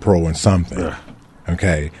going to go pro in something. Yeah.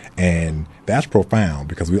 Okay, and that's profound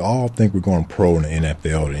because we all think we're going pro in the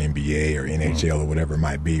NFL or the NBA or NHL or whatever it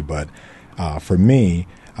might be, but for me,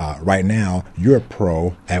 right now, you're a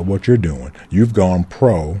pro at what you're doing. You've gone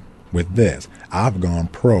pro with this. I've gone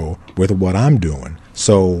pro with what I'm doing.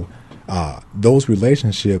 So those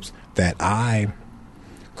relationships that I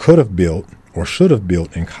could have built or should have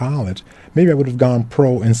built in college, maybe I would have gone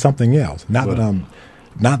pro in something else. Not that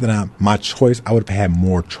I'm my choice. I would have had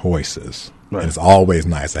more choices. Right. And it's always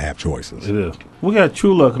nice to have choices. It is. We got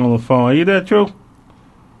True Luck on the phone. Are you there, True?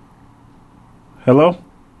 Hello?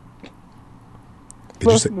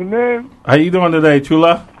 Did you say? How you doing today, True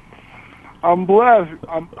Luck? I'm blessed.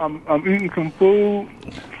 I'm eating some food.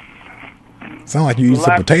 Sound like you eat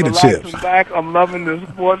some potato chips. Back. I'm loving the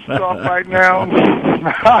sports talk right now.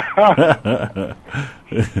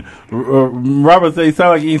 Robert said you sound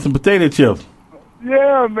like you eat some potato chips.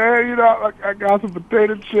 Yeah, man. I got some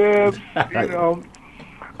potato chips.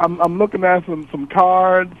 I'm looking at some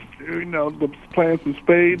cards. Playing some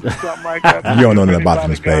spades or something like that. You don't know nothing about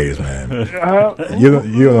them spades, man. You don't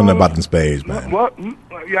know nothing about them spades, man. What?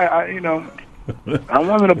 Yeah, I'm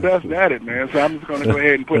one of the best at it, man. So I'm just going to go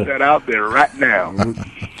ahead and put that out there right now.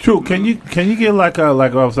 True. Can you get like I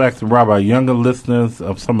was asking Robert, younger listeners,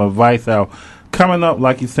 of some advice out coming up,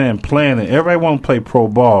 like you're saying, playing it. Everybody want to play pro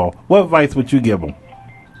ball. What advice would you give them?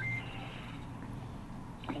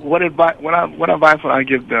 What advice would I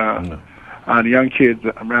give the young kids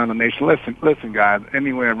around the nation? Listen, guys.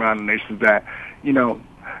 Anywhere around the nation, that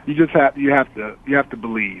you have to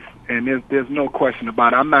believe, and there's no question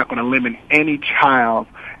about it. I'm not going to limit any child,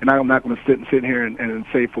 and I'm not going to sit here and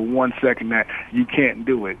say for 1 second that you can't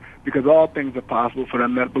do it, because all things are possible for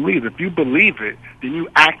them that believe. If you believe it, then you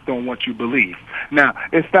act on what you believe. Now,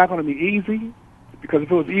 it's not going to be easy, because if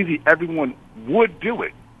it was easy, everyone would do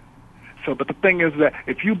it. So, but the thing is that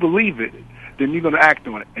if you believe it, then you're going to act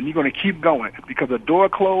on it, and you're going to keep going. Because a door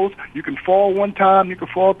closed, you can fall 1 time, you can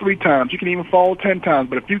fall 3 times, you can even fall 10 times.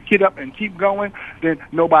 But if you get up and keep going, then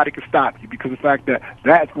nobody can stop you, because of the fact that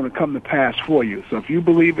that's going to come to pass for you. So if you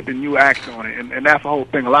believe it, then you act on it. And that's the whole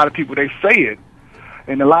thing. A lot of people, they say it,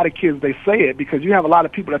 and a lot of kids, they say it because you have a lot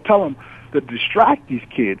of people that tell them to distract these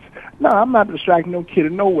kids. No, I'm not distracting no kid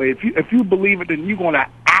in no way. If you believe it, then you're going to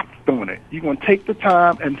act on it. You're going to take the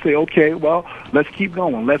time and say, okay, well, let's keep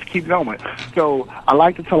going. Let's keep going. So I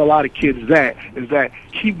like to tell a lot of kids that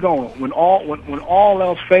keep going. When all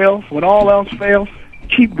else fails,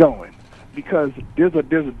 keep going. Because there's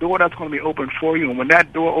a door that's going to be open for you, and when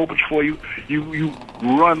that door opens for you, you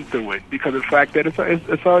run through it, because of the fact that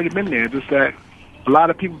it's already been there. Just that A lot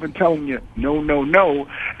of people have been telling you no, no, no,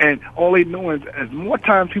 and all they know is as more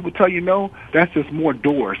times people tell you no, that's just more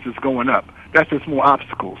doors that's going up. That's just more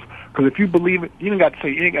obstacles. Because if you believe it, you ain't got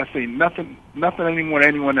to say nothing anymore to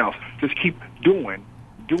anyone else. Just keep doing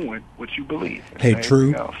what you believe. Hey,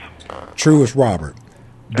 True is Robert.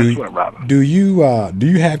 Robert. Do you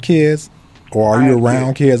have kids, or are you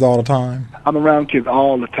around kids all the time? I'm around kids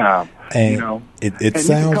all the time. And you know, it and sounds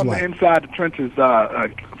you can come like to Inside the Trenches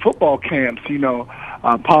football camps. You know,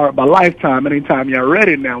 powered by Lifetime. Anytime y'all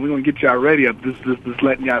ready, now we're gonna get y'all ready. Just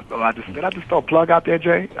letting y'all. Did I just throw a plug out there,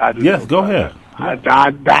 Jay? Yes, go ahead.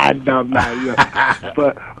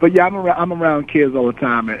 But yeah, I'm around kids all the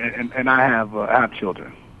time, and I have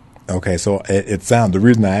children. Okay, so it sounds. The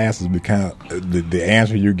reason I asked is because the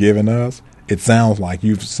answer you're giving us. It sounds like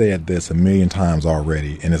you've said this a million times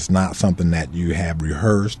already, and it's not something that you have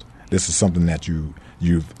rehearsed. This is something that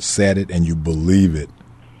you've said it and you believe it.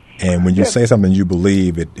 And when you say something you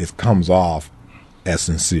believe, it comes off as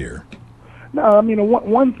sincere. No, I mean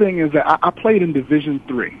one thing is that I played in Division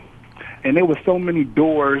III. And there were so many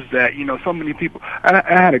doors that, you know, so many people. I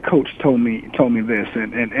had a coach told me this,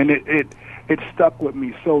 and it stuck with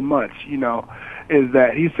me so much. You know, is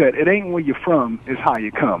that he said it ain't where you're from, it's how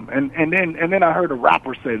you come. And then I heard a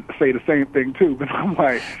rapper say the same thing too. But I'm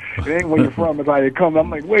like, it ain't where you're from, it's how you come.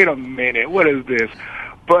 I'm like, wait a minute, what is this?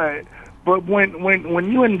 But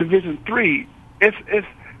when you're in Division III,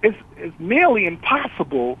 it's nearly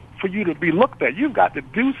impossible for you to be looked at. You've got to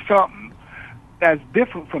do something that's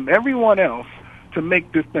different from everyone else to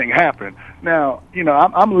make this thing happen. Now, you know,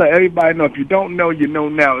 I'm letting everybody know, if you don't know, you know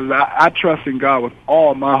now. I trust in God with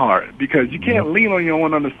all my heart, because you can't lean on your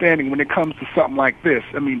own understanding when it comes to something like this.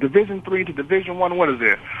 I mean, Division III to Division I, what is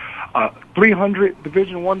it? 300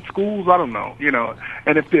 Division I schools? I don't know, you know.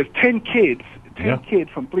 And if there's 10 kids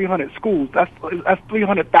from 300 schools, that's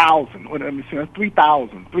 300,000. Let me see, that's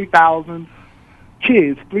 3,000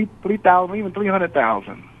 kids, 3,000, even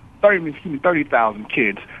 300,000. 30,000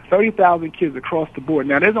 kids. 30,000 kids across the board.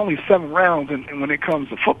 Now, there's only 7 rounds, and when it comes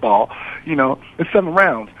to football, you know, there's 7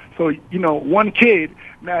 rounds. So, you know, one kid,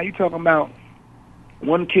 now you're talking about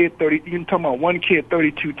one kid, 30, you're talking about one kid,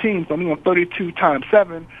 32 teams. So, I mean, 32 times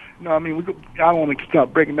 7, you know, I mean, I don't want to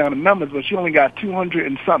start breaking down the numbers, but you only got 200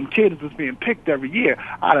 and something kids that's being picked every year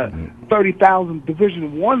out of 30,000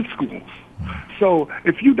 Division I schools. So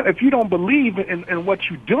if you don't believe in what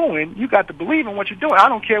you're doing, you got to believe in what you're doing. I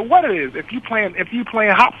don't care what it is. If you playing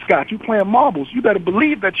hopscotch, you playing marbles, you better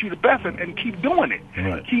believe that you're the best and keep doing it.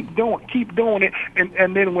 Right. Keep doing it,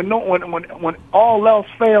 and then when all else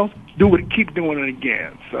fails, do it. Keep doing it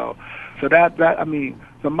again. So that I mean,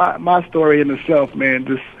 so my story in itself, man,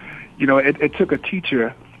 just, you know, it took a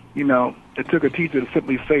teacher. You know, it took a teacher to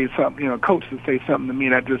simply say something, you know, a coach to say something to me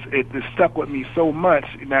that it stuck with me so much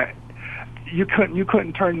that you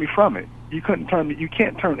couldn't turn me from it. You can't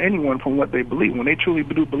turn anyone from what they believe. When they truly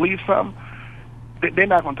do believe something, they're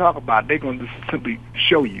not going to talk about it. They're going to just simply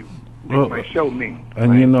show you. They're going to show me.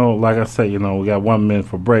 And, you know, like I said, you know, we got 1 minute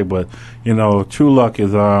for break, but, you know, True Luck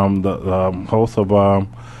is the host of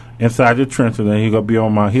Inside the Trenches, and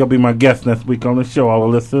he'll be my guest next week on the show. All the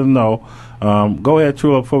listeners know. Go ahead,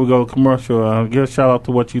 True Luck, before we go to commercial. Give a shout out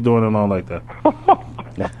to what you're doing and all like that.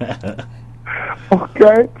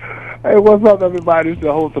 Okay. Hey, what's up, everybody? It's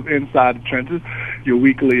the host of Inside the Trenches, your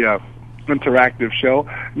weekly interactive show.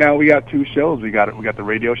 Now we got 2 shows. We got the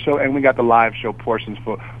radio show and we got the live show portions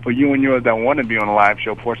for you and yours that want to be on the live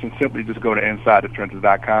show portion. Simply just go to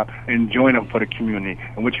InsideTheTrenches.com and join up for the community.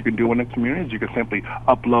 And what you can do in the community is you can simply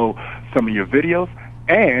upload some of your videos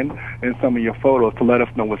and some of your photos to let us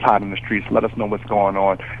know what's hot in the streets. Let us know what's going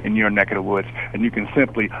on in your neck of the woods, and you can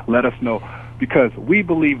simply let us know, because we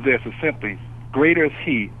believe this is simply, greater is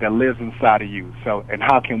He that lives inside of you. So, and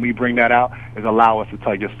how can we bring that out? Is allow us to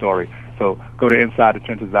tell your story. So go to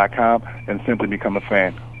InsideTheTrenches.com and simply become a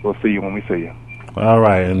fan. We'll see you when we see you. All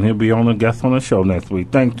right, and he'll be on a guest on the show next week.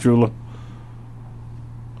 Thanks, Trula.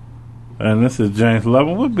 And this is James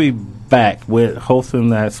Loving. We'll be back with hosting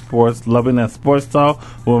that Loving That Sports Talk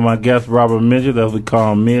with my guest Robert Midget, as we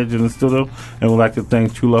call him Midge, in the studio. And we'd like to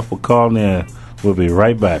thank Trula for calling in. We'll be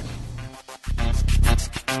right back.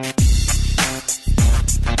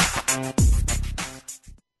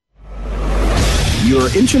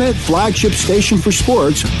 Your internet flagship station for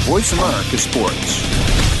sports, Voice America Sports.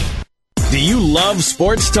 Do you love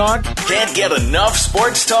sports talk? Can't get enough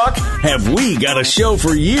sports talk? Have we got a show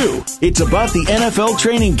for you? It's about the NFL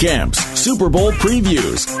training camps, Super Bowl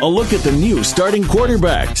previews, a look at the new starting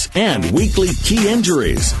quarterbacks, and weekly key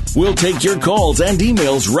injuries. We'll take your calls and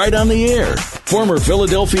emails right on the air. Former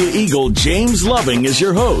Philadelphia Eagle James Loving is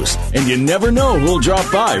your host, and you never know who'll drop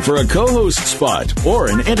by for a co-host spot or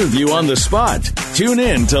an interview on the spot. Tune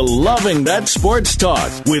in to Loving That Sports Talk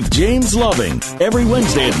with James Loving every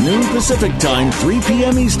Wednesday at noon Pacific Time, 3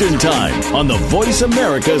 p.m. Eastern Time on the Voice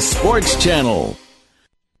America Sports Channel.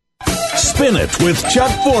 Spin It with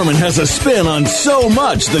Chuck Foreman has a spin on so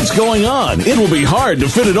much that's going on. It will be hard to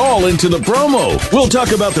fit it all into the promo. We'll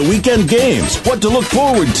talk about the weekend games, what to look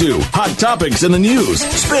forward to, hot topics in the news.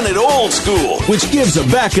 Spin It old school, which gives a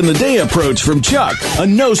back-in-the-day approach from Chuck. A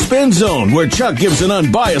no-spin zone where Chuck gives an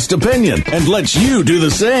unbiased opinion and lets you do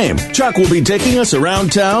the same. Chuck will be taking us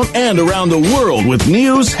around town and around the world with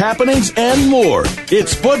news, happenings, and more.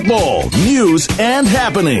 It's football, news, and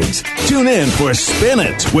happenings. Tune in for Spin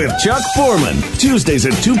It with Chuck Foreman, Tuesdays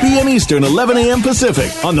at 2 p.m. Eastern, 11 a.m. Pacific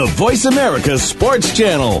on the Voice America Sports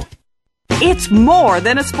Channel. It's more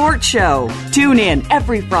than a sports show. Tune in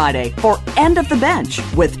every Friday for End of the Bench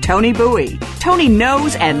with Tony Bowie. Tony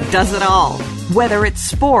knows and does it all. Whether it's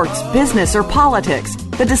sports, business, or politics,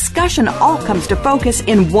 the discussion all comes to focus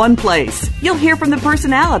in one place. You'll hear from the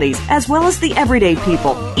personalities as well as the everyday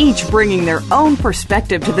people, each bringing their own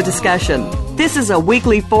perspective to the discussion. This is a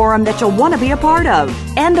weekly forum that you'll want to be a part of.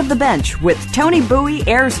 End of the Bench with Tony Bowie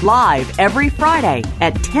airs live every Friday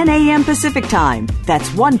at 10 a.m. Pacific Time.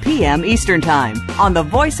 That's 1 p.m. Eastern Time on the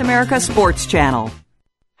Voice America Sports Channel.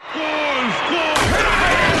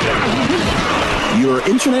 Your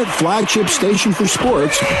internet flagship station for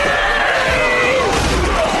sports.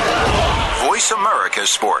 Voice America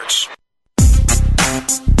Sports.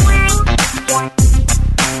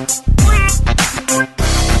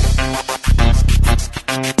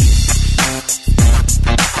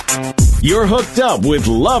 You're hooked up with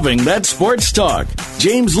Loving That Sports Talk.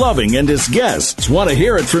 James Loving and his guests want to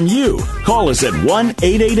hear it from you. Call us at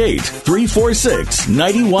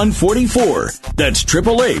 1-888-346-9144. That's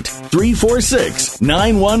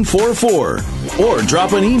 888-346-9144. Or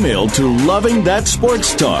drop an email to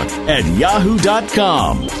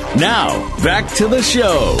lovingthatsportstalk@yahoo.com. Now, back to the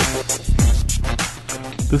show.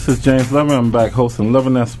 This is James Loving. I'm back hosting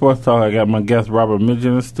Loving That Sports Talk. I got my guest Robert Midge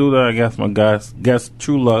in the studio. I got my guest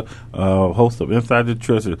True Luck, host of Inside the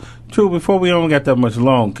Trenches. True, before we only got that much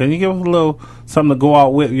long, can you give us a little something to go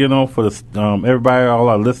out with, for the, everybody, all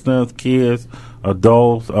our listeners, kids,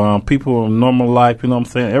 adults, people in normal life, you know what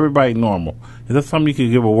I'm saying? Everybody normal. Is that something you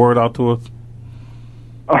could give a word out to us?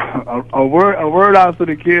 A word out to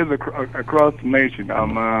the kids across the nation.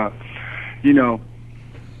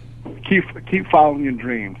 Keep following your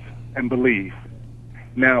dreams and believe.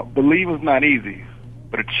 Now, believe is not easy,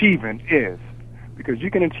 but achieving is, because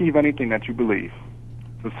you can achieve anything that you believe.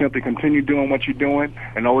 So simply continue doing what you're doing,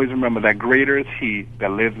 and always remember that greater is He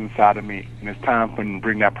that lives inside of me, and it's time for Him to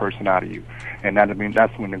bring that person out of you. And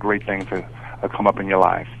that's when the great things will come up in your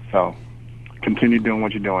life. So continue doing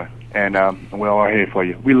what you're doing, and we're all here for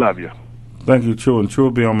you. We love you. Thank you, True, and True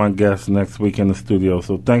will be on my guest next week in the studio.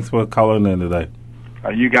 So thanks for calling in today.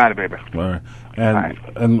 You got it, baby. All right.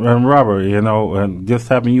 And Robert, and just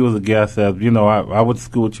having you as a guest, as I went to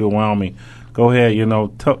school with you in Wyoming. Go ahead,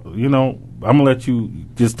 I'm gonna let you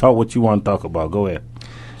just talk what you want to talk about. Go ahead.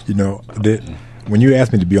 When you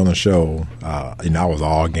asked me to be on the show, I was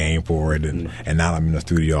all game for it, and now I'm in the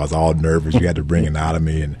studio. I was all nervous. You had to bring it out of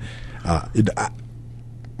me, and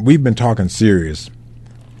we've been talking serious.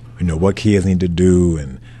 What kids need to do,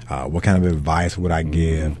 and what kind of advice would I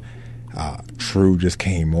give. True just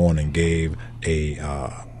came on and gave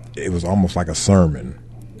it was almost like a sermon,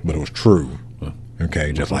 but it was true.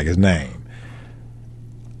 Okay, just like his name.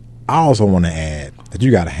 I also want to add that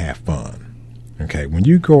you got to have fun. Okay, when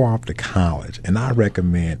you go off to college, and I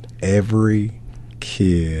recommend every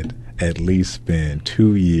kid at least spend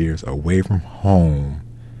 2 years away from home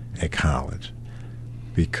at college,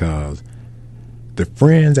 because the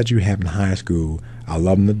friends that you have in high school, I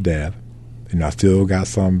love them to death. I still got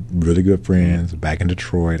some really good friends back in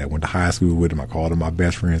Detroit. I went to high school with them. I called them my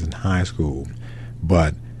best friends in high school.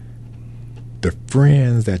 But the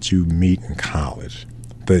friends that you meet in college,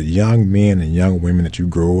 the young men and young women that you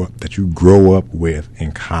grow up with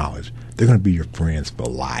in college, they're going to be your friends for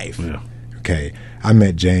life. Yeah. Okay, I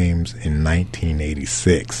met James in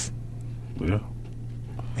 1986. Yeah.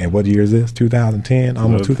 And what year is this? 2010,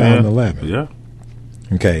 almost 2011. Yeah.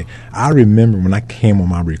 Okay, I remember when I came on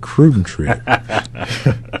my recruiting trip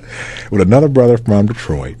with another brother from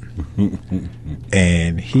Detroit,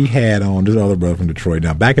 and he had on this other brother from Detroit.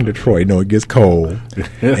 Now, back in Detroit, it gets cold,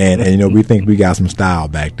 and we think we got some style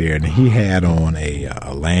back there, and he had on a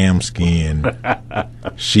lambskin,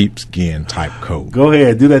 sheepskin type coat. Go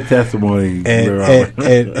ahead, do that testimony.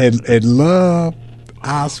 And love,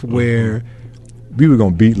 I swear, we were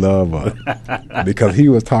going to beat Love up because he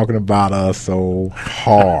was talking about us so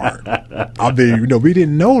hard. I mean, we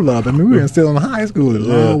didn't know Love. I mean, we were still in high school, and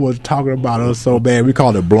Love was talking about us so bad. We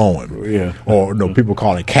called it blowing. Yeah. Or, people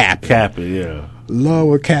call it capping. Capping, yeah. Love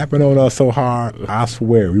was capping on us so hard. I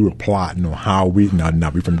swear, we were plotting on how we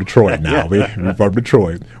we from Detroit now. We from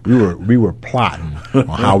Detroit. We were plotting on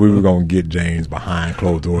how we were going to get James behind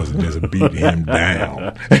closed doors and just beat him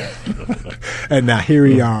down. And now here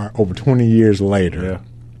we are over 20 years later,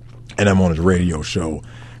 and I'm on his radio show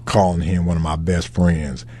calling him one of my best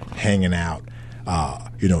friends, hanging out,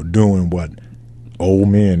 doing what old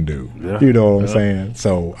men do. Yeah. You know what I'm saying?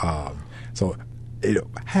 So,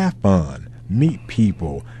 have fun. Meet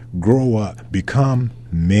people, grow up, become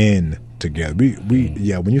men together. When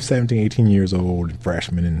you're 17, 18 years old,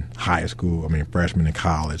 freshman in high school, freshman in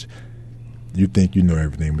college, you think you know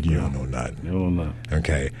everything, but you don't know nothing. You don't know.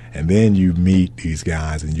 Okay? And then you meet these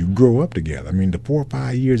guys and you grow up together. The 4 or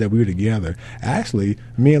 5 years that we were together, actually,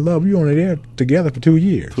 me and Love, we were only there together for 2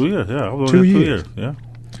 years. 2 years, yeah. I was 2 years. Yeah.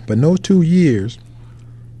 But in those 2 years,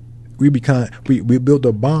 we built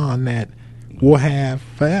a bond that we'll have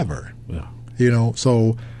forever. Yeah.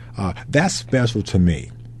 So that's special to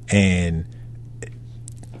me. And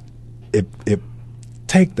if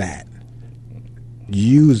take that,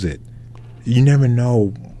 use it. You never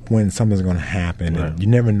know when something's going to happen. Right. And you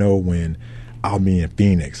never know when I'll be in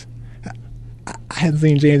Phoenix. I hadn't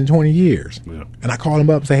seen James in 20 years. Yeah. And I called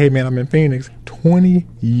him up and said, hey, man, I'm in Phoenix. 20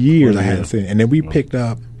 years I hadn't seen him. And then we picked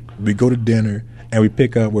up, we go to dinner, and we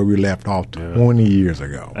pick up where we left off 20 years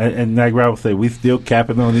ago. And like Robert said, we still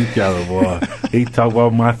capping on each other, boy. He talk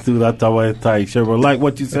about my suit, I talk about his tight shirt. But like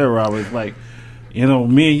what you said, Robert, it's like, me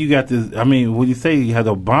and you got this. When you say you had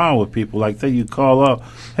a bond with people, like say you call up,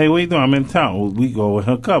 hey, what you doing? I'm in town. Well, we go and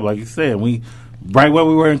hook up, like you said. We right where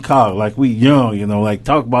we were in college, like we young, like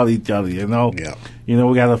talk about each other, Yeah. We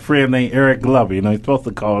got a friend named Eric Glover, he's supposed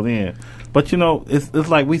to call in. But, it's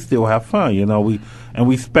like we still have fun, we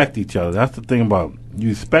respect each other. That's the thing about it. You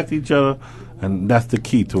respect each other, and that's the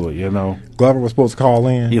key to it, Glover was supposed to call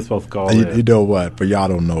in? He was supposed to call in. You know what? For y'all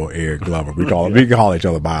don't know Eric Glover, we call each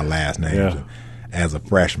other by our last names. Yeah. As a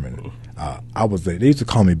freshman, they used to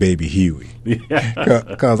call me Baby Huey.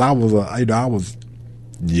 Because I was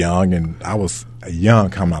young, and I was young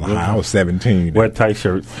coming out of high. I was 17. Wear tight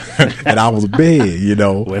shirts. And I was big,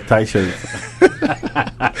 Wear tight shirts.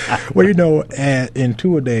 Well, in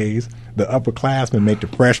 2 days, the upperclassmen make the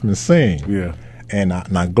freshmen sing. Yeah. And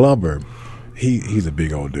now Glover, he's a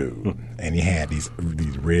big old dude, and he had these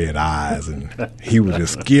red eyes, and he was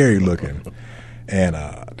just scary looking. And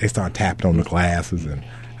they start tapping on the glasses, and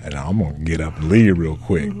I'm gonna get up and leave real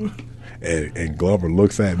quick. And Glover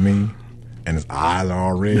looks at me, and his eyes are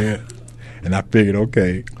all red. And I figured,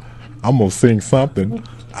 okay, I'm gonna sing something.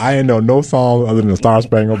 I ain't know no song other than the Star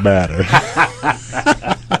Spangled Banner.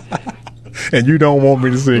 And you don't want me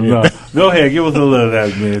to sing it. Go ahead, give us a little of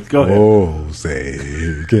that, man. Go ahead. Oh, say,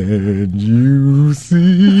 can you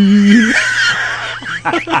see?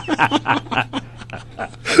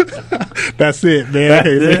 That's it, man. That's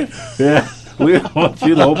it. Yeah. We don't want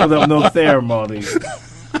you to open up no ceremonies.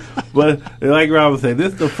 But like Robert said,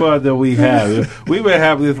 this is the fun that we have. We've been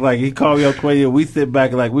having this, like, he called me up 20 years. We sit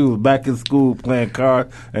back like we was back in school playing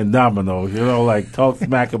cards and dominoes, like talk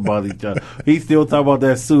smack about each other. He still talking about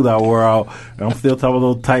that suit I wore out, and I'm still talking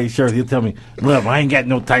about those tight shirts. He'll tell me, look, I ain't got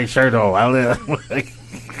no tight shirt on.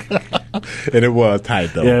 And it was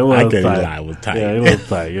tight, though. Yeah, it was I can't tight. lie, it was tight. Yeah, it was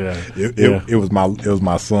tight, yeah. It was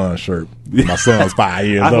my son's shirt. My son's 5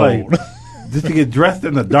 years old. Did you get dressed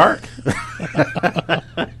in the dark?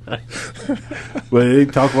 But he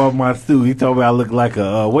talked about my suit. He told me I look like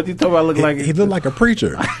a what did he tell me I look like? He looked like a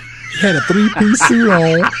preacher. He had a 3-piece suit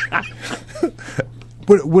on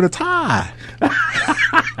with a tie.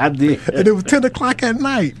 I did. And it was 10 o'clock at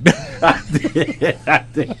night. I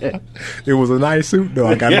did. It was a nice suit, though.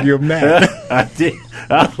 I got to give him that. I did.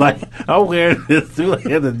 I was like, I'm wearing this suit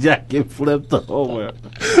and the jacket flipped over.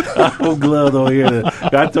 I have gloves on here.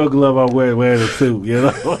 I told Glover I'm wearing a suit,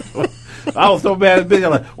 I was so mad at bitch.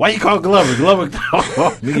 I'm like, why you call Glover? Glover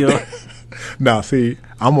called me, Now, see,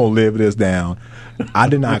 I'm going to live this down. I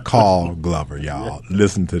did not call Glover, y'all.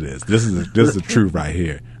 Listen to this. This is the truth right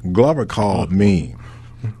here. Glover called me,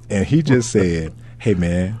 and he just said, hey,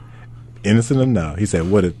 man, innocent enough. He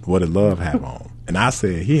said, what did Love have on? And I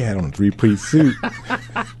said, he had on a 3-piece suit.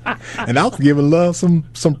 And I was giving Love some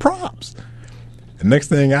props. The next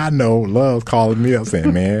thing I know, Love's calling me up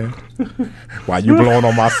saying, man, why you blowing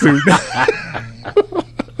on my suit?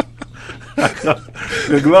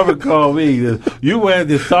 The Glover called me. You were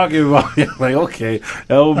just talking about me. I'm like, okay,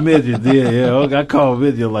 that old midget did. Yeah, okay, I called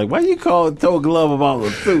midget. Like, why you told Glover about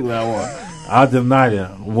the suit I wore? I denied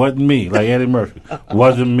it. Wasn't me. Like Eddie Murphy.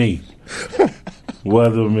 Wasn't me.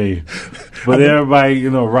 Wasn't me. But everybody,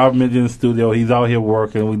 Robert Midget in the studio. He's out here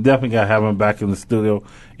working. We definitely got to have him back in the studio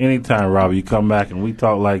anytime, Robert. You come back and we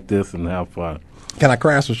talk like this and have fun. Can I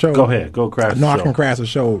crash the show? Go ahead. Go crash the show. No, I can crash the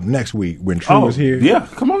show next week when True is here. Yeah,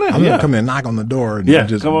 come on in. I'm going to come in and knock on the door. And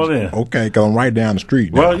just come on in. Okay, because I'm right down the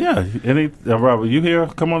street now. Well, yeah. Robert, you here?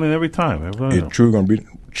 Come on in every time. Is True going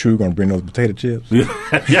to bring those potato chips? Yeah.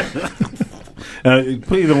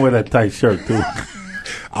 Please don't wear that tight shirt, too.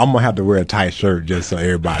 I'm going to have to wear a tight shirt just so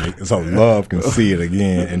Love can see it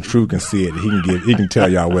again and True can see it. He can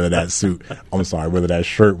tell y'all whether that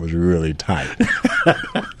shirt was really tight.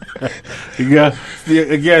 Yeah,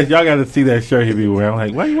 y'all got to see that shirt he be wearing. I'm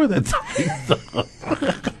like, why you wear that tight?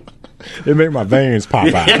 It make my veins pop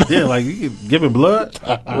out. Yeah, like you giving blood.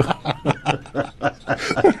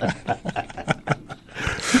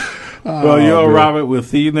 Well, Robert. We'll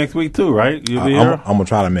see you next week too, right? You'll be here. I'm gonna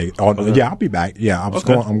try to make it. Okay. Yeah, I'll be back. Yeah,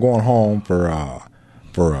 I'm going home for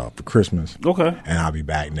Christmas. Okay, and I'll be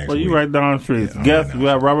back next week. Well, you right down the street. Yeah, guess we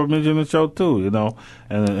have Robert Midget in the show too.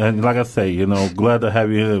 And like I say, glad to have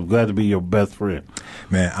you here. Glad to be your best friend.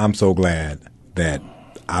 Man, I'm so glad that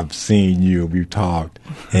I've seen you. We've talked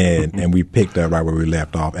and we picked up right where we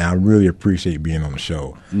left off. And I really appreciate being on the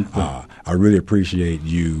show. Mm-hmm. I really appreciate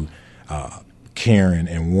you caring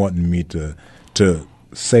and wanting me to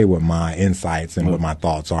say what my insights and what my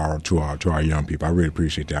thoughts are to our young people. I really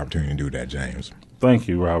appreciate the opportunity to do that, James. Thank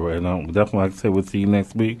you, Robert. And definitely, like I say, we'll see you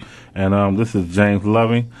next week. And this is James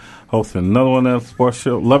Loving, hosting another one of that sports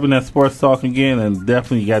show, Loving That Sports Talk again. And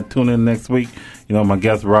definitely, you got to tune in next week. My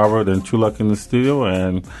guest Robert and True Luck in the studio.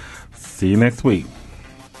 And see you next week.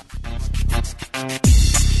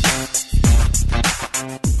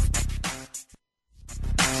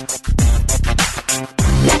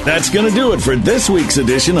 That's going to do it for this week's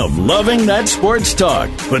edition of Loving That Sports Talk.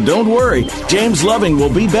 But don't worry, James Loving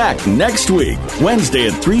will be back next week, Wednesday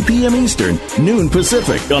at 3 p.m. Eastern, noon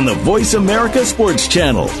Pacific, on the Voice America Sports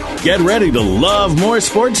Channel. Get ready to love more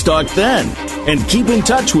sports talk then. And keep in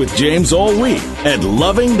touch with James all week at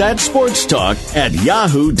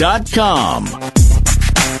lovingthatsportstalk@yahoo.com.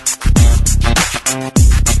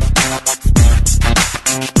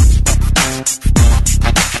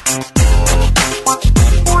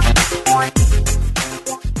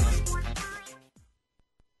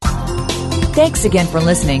 Thanks again for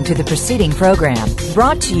listening to the preceding program,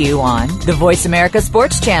 brought to you on the Voice America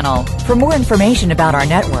Sports Channel. For more information about our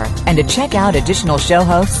network and to check out additional show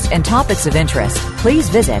hosts and topics of interest, please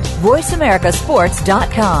visit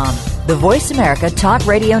voiceamericasports.com. The Voice America Talk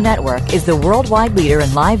Radio Network is the worldwide leader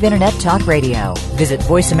in live Internet talk radio. Visit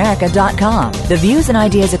voiceamerica.com. The views and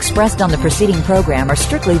ideas expressed on the preceding program are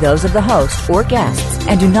strictly those of the host or guests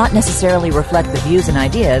and do not necessarily reflect the views and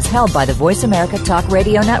ideas held by the Voice America Talk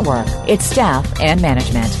Radio Network, its staff, and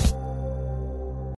management.